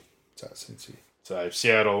Cincy. It's at Cincy. So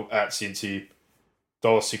Seattle at Cincy,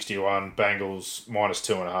 $1.61. Bengals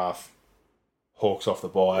 -2.5. Hawks off the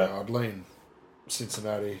bye. Yeah, I'd lean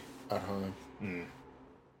Cincinnati at home.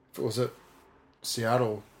 If it was at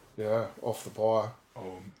Seattle, yeah, off the bye.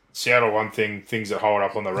 Seattle, one thing, things that hold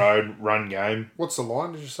up on the road, run game, What's the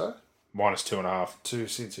line, did you say? -2.5. To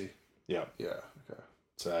Cincy. Yeah. Yeah, okay.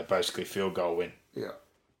 So basically field goal win. Yeah.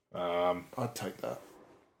 I'd take that.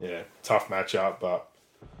 Yeah, tough matchup, but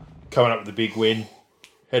coming up with a big win,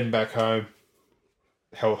 heading back home,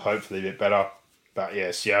 hopefully a bit better. But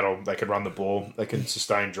yeah, Seattle, they can run the ball, they can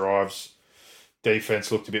sustain drives.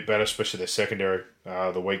 Defense looked a bit better, especially their secondary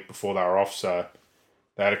the week before they were off. So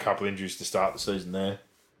they had a couple injuries to start the season there.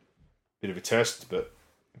 Bit of a test, but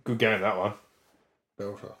good game that one.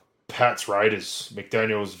 Belter. Pats Raiders,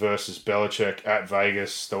 McDaniels versus Belichick at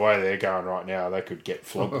Vegas. The way they're going right now, they could get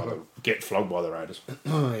flogged by the Raiders.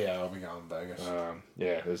 Yeah, I'll be going Vegas.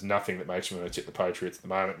 Yeah, there's nothing that makes me want to tip the Patriots at the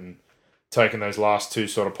moment. And taking those last 2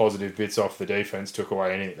 sort of positive bits off the defense took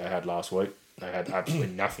away anything they had last week. They had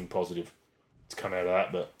absolutely nothing positive to come out of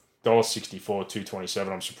that. But $1.64, $2.27.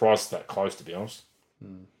 I'm surprised it's that close, to be honest.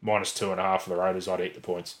 -2.5 for the Raiders. I'd eat the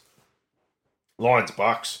points. Lions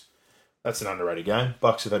Bucks. That's an underrated game.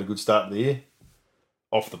 Bucks have had a good start to the year.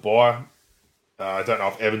 Off the bye. I don't know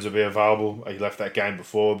if Evans will be available. He left that game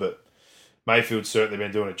before, but Mayfield's certainly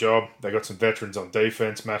been doing a job. They got some veterans on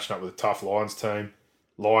defense, matching up with a tough Lions team.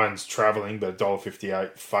 Lions travelling, but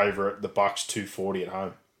 $1.58 favourite. The Bucks $2.40 at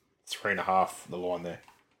home. 3.5 the line there.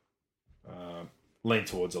 Lean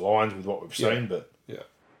towards the Lions with what we've seen, but yeah,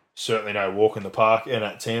 certainly no walk in the park. And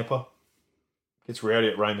at Tampa, gets rowdy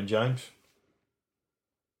at Raymond James.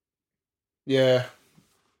 Yeah.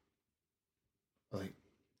 I think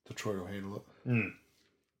Detroit will handle it.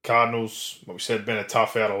 Cardinals, what we said, been a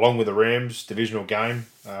tough out along with the Rams, divisional game.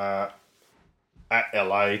 At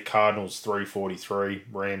LA, Cardinals $3.43,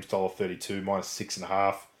 Rams $1.32,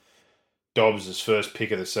 -6.5. Dobbs' first pick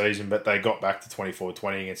of the season, but they got back to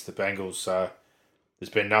 24-20 against the Bengals, so there's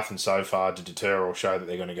been nothing so far to deter or show that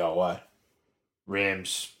they're going to go away.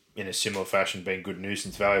 Rams, in a similar fashion, been good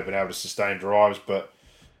nuisance value, been able to sustain drives, but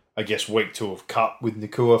I guess week 2 of Cup with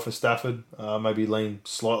Nakua for Stafford, maybe lean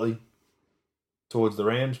slightly towards the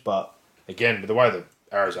Rams, but again, with the way that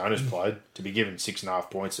Arizona's played, to be given 6.5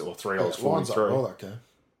 points or $3.43, all that game.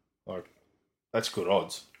 like, that's good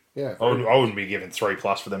odds. Yeah, I wouldn't be giving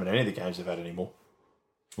 3+ for them in any of the games they've had anymore,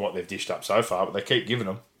 from what they've dished up so far, but they keep giving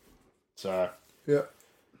them. So, yeah.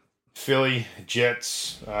 Philly,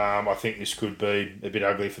 Jets, I think this could be a bit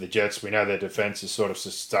ugly for the Jets. We know their defence has sort of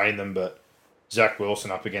sustained them, but Zach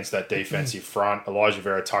Wilson up against that defensive front, Elijah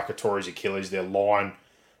Vera Tucker tore his Achilles, their line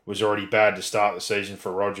was already bad to start the season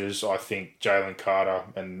for Rodgers. I think Jalen Carter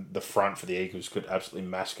and the front for the Eagles could absolutely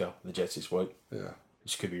massacre the Jets this week. Yeah.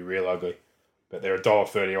 This could be real ugly. But they're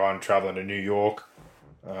 $1.31 travelling to New York.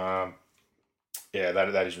 Yeah,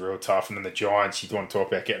 that is real tough. And then the Giants, you want to talk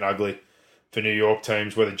about getting ugly for New York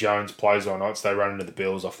teams, whether Jones plays or not, so they run into the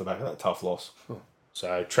Bills off the back of that tough loss.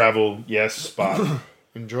 So travel, yes, but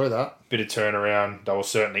enjoy that. Bit of turnaround. They were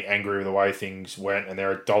certainly angry with the way things went, and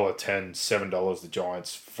they're $1.10, $7 the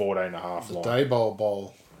Giants, 14.5 The line. Day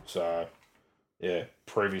Bowl. So, yeah,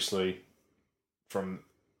 previously from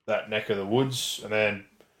that neck of the woods, and then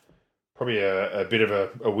probably a bit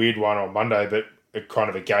of a weird one on Monday, but a kind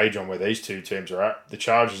of a gauge on where these two teams are at. The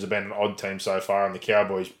Chargers have been an odd team so far, and the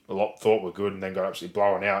Cowboys a lot thought were good and then got absolutely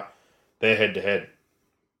blown out. They're head-to-head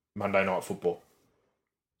Monday Night Football.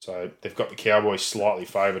 So they've got the Cowboys slightly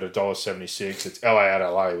favoured at $1.76. It's LA at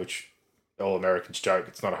LA, which all Americans joke.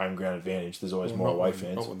 It's not a home ground advantage. There's always more away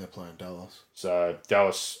fans. Not when they're playing Dallas. So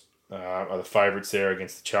Dallas are the favourites there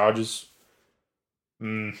against the Chargers.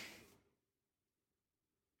 I'm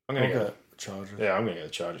going to go the Chargers. Yeah, I'm going to go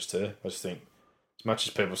the Chargers too. I just think, as much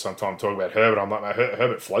as people sometimes talk about Herbert, I'm like, mate,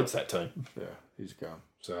 Herbert floats that team. Yeah, he's gone.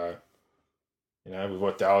 So, with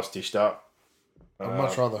what Dallas dished up. I'd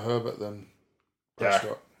much rather Herbert than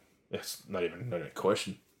Prescott. It's not even a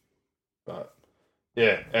question. But,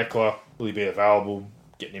 yeah, Eckler, will he be available?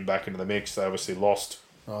 Getting him back into the mix. They obviously lost.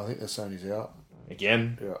 I think they're saying he's out.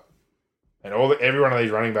 Again. Yeah. And every one of these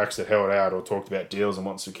running backs that held out or talked about deals and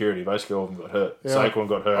want security, basically all of them got hurt. Yeah, Saquon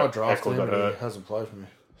got hurt. I drafted Eckler him, got hurt. He hasn't played for me.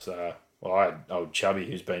 So, I had old Chubby,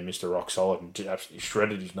 who's been Mr. Rock Solid and absolutely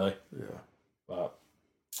shredded his knee. Yeah. But,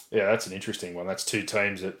 yeah, that's an interesting one. That's two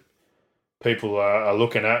teams that people are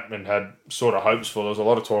looking at and had sort of hopes for. There was a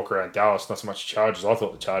lot of talk around Dallas, not so much Chargers. I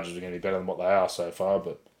thought the Chargers were going to be better than what they are so far,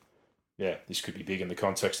 but yeah, this could be big in the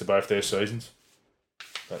context of both their seasons.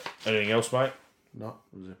 But anything else, mate? No,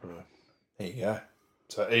 zipper. There you go.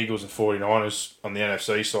 So Eagles and 49ers on the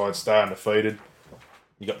NFC side stay undefeated.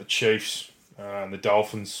 You got the Chiefs and the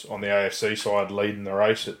Dolphins on the AFC side leading the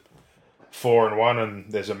race at 4-1,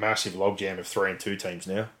 and there's a massive logjam of 3-2 teams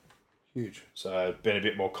now. Huge. So been a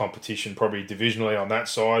bit more competition probably divisionally on that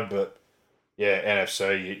side, but yeah,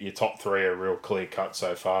 NFC, your top three are real clear cut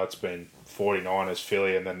so far. It's been 49ers,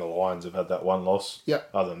 Philly, and then the Lions have had that one loss. Yeah.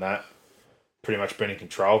 Other than that, pretty much been in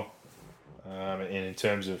control. And in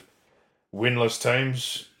terms of winless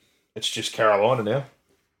teams, it's just Carolina now.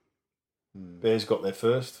 Bears got there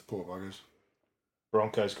first. Poor buggers.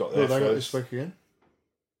 Broncos got Who there have they got first. this week again?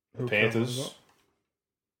 The Panthers.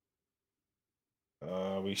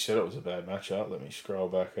 We said it was a bad matchup. Let me scroll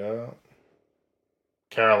back up.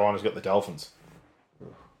 Carolina's got the Dolphins.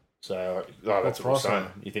 So, that's what I'm saying.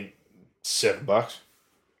 You think $7?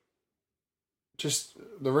 Just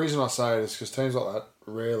the reason I say it is because teams like that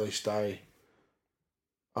rarely stay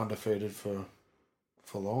undefeated for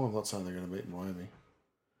long. I'm not saying they're going to beat Miami.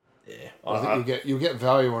 Yeah, I think you'll get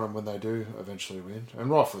value on them when they do eventually win,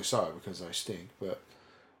 and rightfully so because they stink. But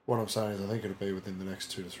what I'm saying is, I think it'll be within the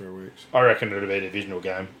next 2 to 3 weeks. I reckon it'll be a divisional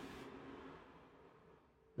game.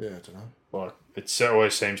 Yeah, I don't know. Like it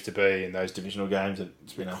always seems to be in those divisional games.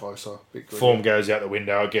 It's a bit closer. Bit form goes out the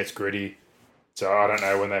window. It gets gritty. So I don't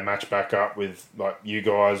know when they match back up with like you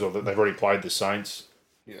guys or that they've already played the Saints.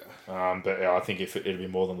 Yeah. But yeah, I think it'll be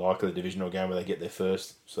more than likely a divisional game where they get there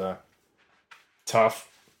first. So tough.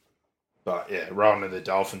 But yeah, rolling to the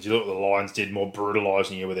Dolphins. You look at the Lions did more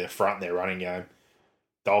brutalising you with their front and their running game.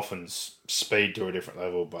 Dolphins speed to a different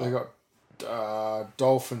level. But they got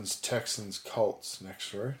Dolphins, Texans, Colts next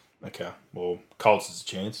through. Okay. Well, Colts is a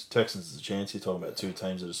chance. Texans is a chance. You're talking about two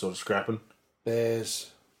teams that are sort of scrapping.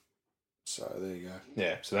 Bears. So there you go.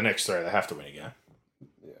 Yeah. So the next three, they have to win again.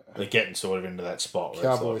 Yeah. They're getting sort of into that spot. Where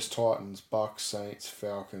Cowboys, Titans, Bucks, Saints,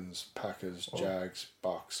 Falcons, Packers, Jags,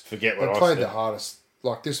 Bucks. Forget what they I played said. the hardest.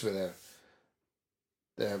 Like this with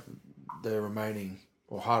their remaining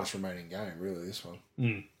or hardest remaining game. Really, this one.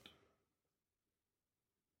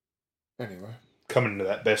 Anyway, coming into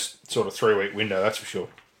that best sort of 3-week window, that's for sure.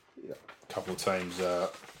 Yeah. A couple of teams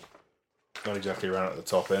not exactly around at the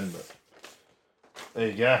top end, but there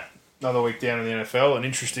you go. Another week down in the NFL. An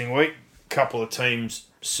interesting week. Couple of teams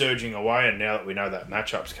surging away, and now that we know that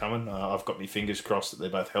matchup's coming, I've got my fingers crossed that they're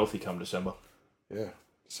both healthy come December. Yeah,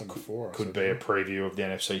 December 4. Could be a preview of the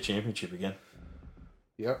NFC Championship again.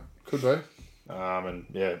 Yep, could be. And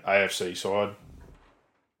yeah, AFC side.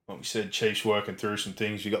 Like we said, Chiefs working through some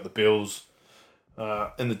things. You got the Bills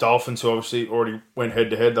and the Dolphins, who obviously already went head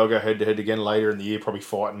to head. They'll go head to head again later in the year, probably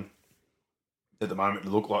fighting at the moment to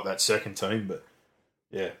look like that second team. But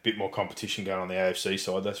yeah, a bit more competition going on the AFC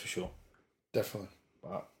side, that's for sure. Definitely.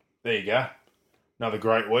 But there you go. Another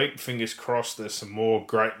great week. Fingers crossed there's some more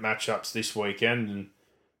great matchups this weekend.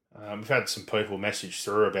 And we've had some people message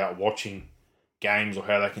through about watching games or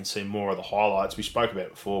how they can see more of the highlights. We spoke about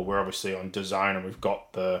it before. We're obviously on DAZN and we've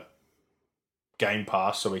got the Game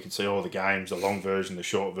Pass so we can see all the games, the long version, the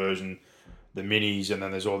short version, the minis, and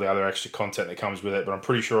then there's all the other extra content that comes with it. But I'm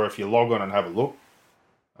pretty sure if you log on and have a look,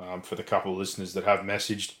 for the couple of listeners that have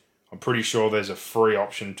messaged, I'm pretty sure there's a free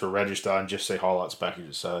option to register and just see highlights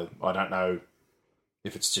packages. So I don't know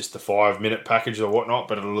if it's just the 5-minute package or whatnot,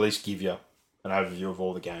 but it'll at least give you an overview of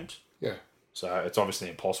all the games. Yeah. So it's obviously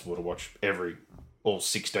impossible to watch all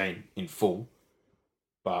 16 in full.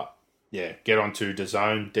 But yeah, get onto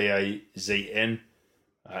DAZN, DAZN,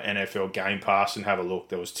 NFL Game Pass and have a look.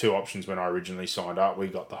 There was 2 options when I originally signed up. We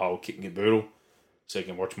got the whole kit and caboodle, so you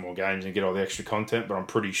can watch more games and get all the extra content. But I'm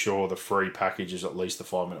pretty sure the free package is at least the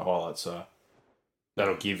 5-minute highlights. So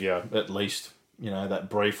that'll give you at least, that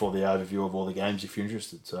brief or the overview of all the games if you're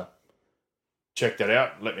interested. So check that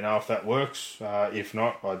out. Let me know if that works. If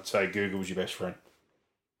not, I'd say Google's your best friend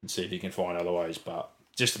and see if you can find other ways. But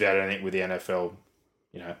just about anything with the NFL,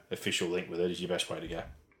 official link with it is your best way to go.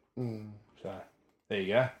 So there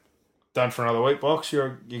you go. Done for another week, Box.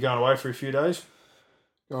 You're going away for a few days?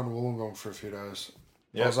 Going to Wollongong for a few days.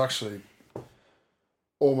 Yep. I was actually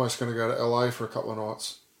almost going to go to LA for a couple of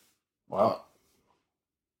nights. Wow.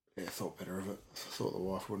 Yeah, I thought better of it. I thought the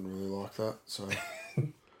wife wouldn't really like that. So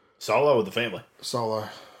Solo with the family? Solo.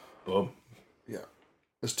 Boom. Yeah.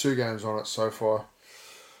 There's 2 games on it so far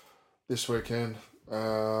this weekend.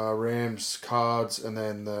 Rams, Cards, and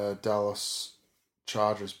then the Dallas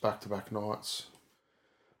Chargers back-to-back nights.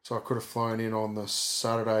 So I could have flown in on the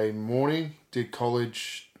Saturday morning, did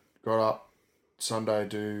college, got up Sunday,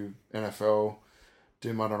 do NFL,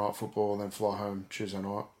 do Monday Night Football, and then fly home Tuesday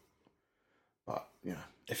night. But,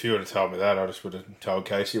 If you would have told me that, I just would have told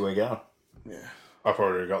Casey we're going. Yeah. I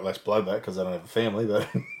probably would have got less blowback because I don't have a family, but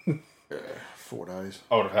Yeah, 4 days.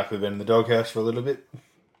 I would have happily been in the doghouse for a little bit.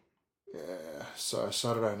 Yeah, so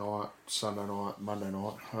Saturday night, Sunday night, Monday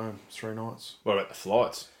night, home, 3 nights. What about the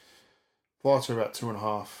flights? Flights are about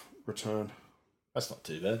 2.5 return. That's not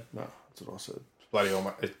too bad. No, that's what I said. Bloody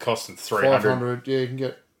almost, it cost them 300. 500, yeah, you can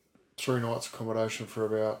get 3 nights accommodation for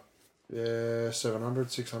about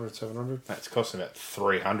 700, 600, 700. It's costing about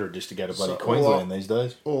 300 just to go to bloody So Queensland these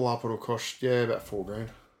days. All up, it'll cost, about $4,000.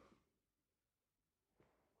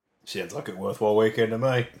 Sounds like a worthwhile weekend to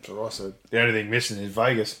me. That's what I said. The only thing missing is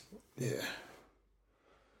Vegas. Yeah.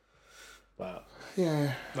 But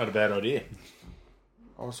Yeah. not a bad idea.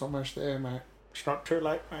 I was almost there, mate. It's not too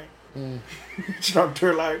late, mate. Mm. It's not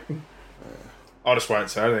too late. I just won't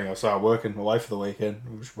say anything. I'll start working away for the weekend.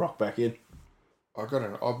 We'll just rock back in. I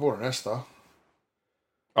bought an Esther.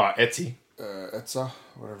 Oh, Etsy. Etza,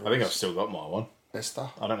 whatever. I think I've still got my one. Esther.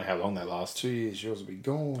 I don't know how long they last. 2 years, yours will be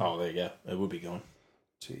gone. Oh, there you go. It will be gone.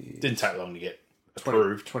 2 years. Didn't take long to get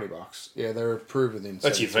approved. $20. Yeah, they're approved within.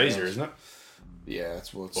 That's your 72 visa, hours. isn't it? Yeah,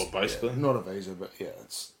 that's what's. Well, basically. Yeah, not a visa, but yeah,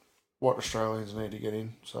 it's what Australians need to get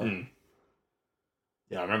in. So.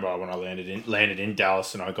 Yeah, I remember when I landed in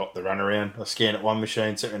Dallas and I got the runaround. I scanned at one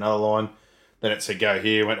machine, sent me another line. Then it said go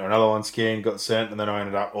here, went to another one, scanned, got sent, and then I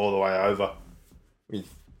ended up all the way over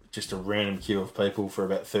with just a random queue of people for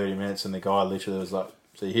about 30 minutes. And the guy literally was like,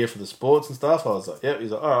 "So you're here for the sports and stuff?" I was like, "Yep."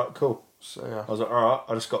 He's like, "All right, cool." So yeah. I was like, "All right."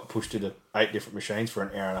 I just got pushed into 8 different machines for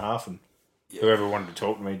an hour and a half, and whoever wanted to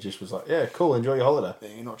talk to me just was like, "Yeah, cool, enjoy your holiday."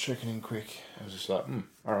 Yeah, you're not checking in quick. I was just like,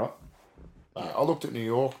 all right. Yeah, I looked at New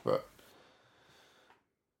York, but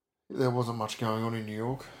there wasn't much going on in New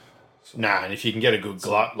York. So Nah, and if you can get a good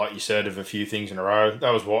glut, like you said, of a few things in a row,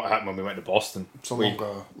 that was what happened when we went to Boston. it's a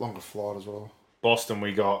longer flight as well. Boston,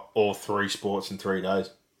 we got all 3 sports in 3 days.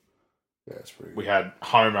 Yeah, it's pretty. We had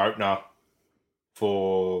home opener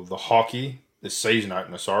for the hockey, the season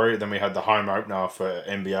opener, sorry. Then we had the home opener for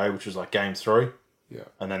NBA, which was like game 3. Yeah.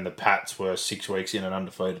 And then the Pats were 6 weeks in and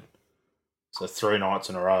undefeated. So 3 nights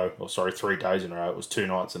in a row, 3 days in a row. It was 2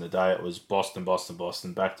 nights in a day. It was Boston, Boston,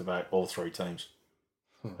 Boston, back to back, all 3 teams.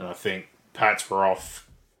 And I think Pats were off.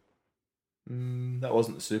 That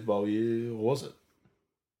wasn't the Super Bowl year, or was it?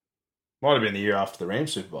 Might have been the year after the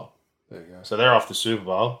Rams Super Bowl. There you go. So they're off the Super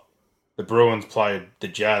Bowl. The Bruins played the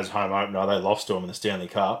Jazz home opener. They lost to them in the Stanley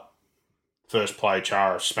Cup. First play,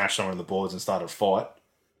 Chara smashed someone on the boards and started a fight.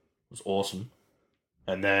 It was awesome.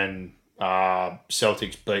 And then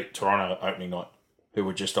Celtics beat Toronto opening night, who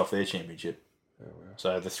were just off their championship. There we are.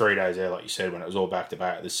 So the 3 days there, like you said, when it was all back to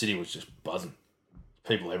back, the city was just buzzing.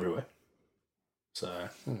 People everywhere. So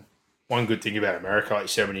one good thing about America, like you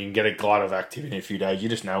said, when you can get a glut of activity in a few days, you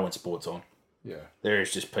just know when sport's on. Yeah. There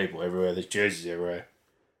is just people everywhere. There's jerseys everywhere.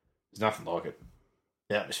 There's nothing like it.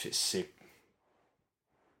 The atmosphere's sick.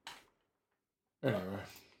 Anyway.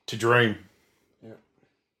 To dream. Yeah.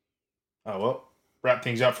 Oh, well. Wrap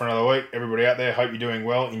things up for another week. Everybody out there, hope you're doing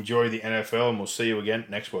well. Enjoy the NFL, and we'll see you again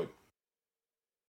next week.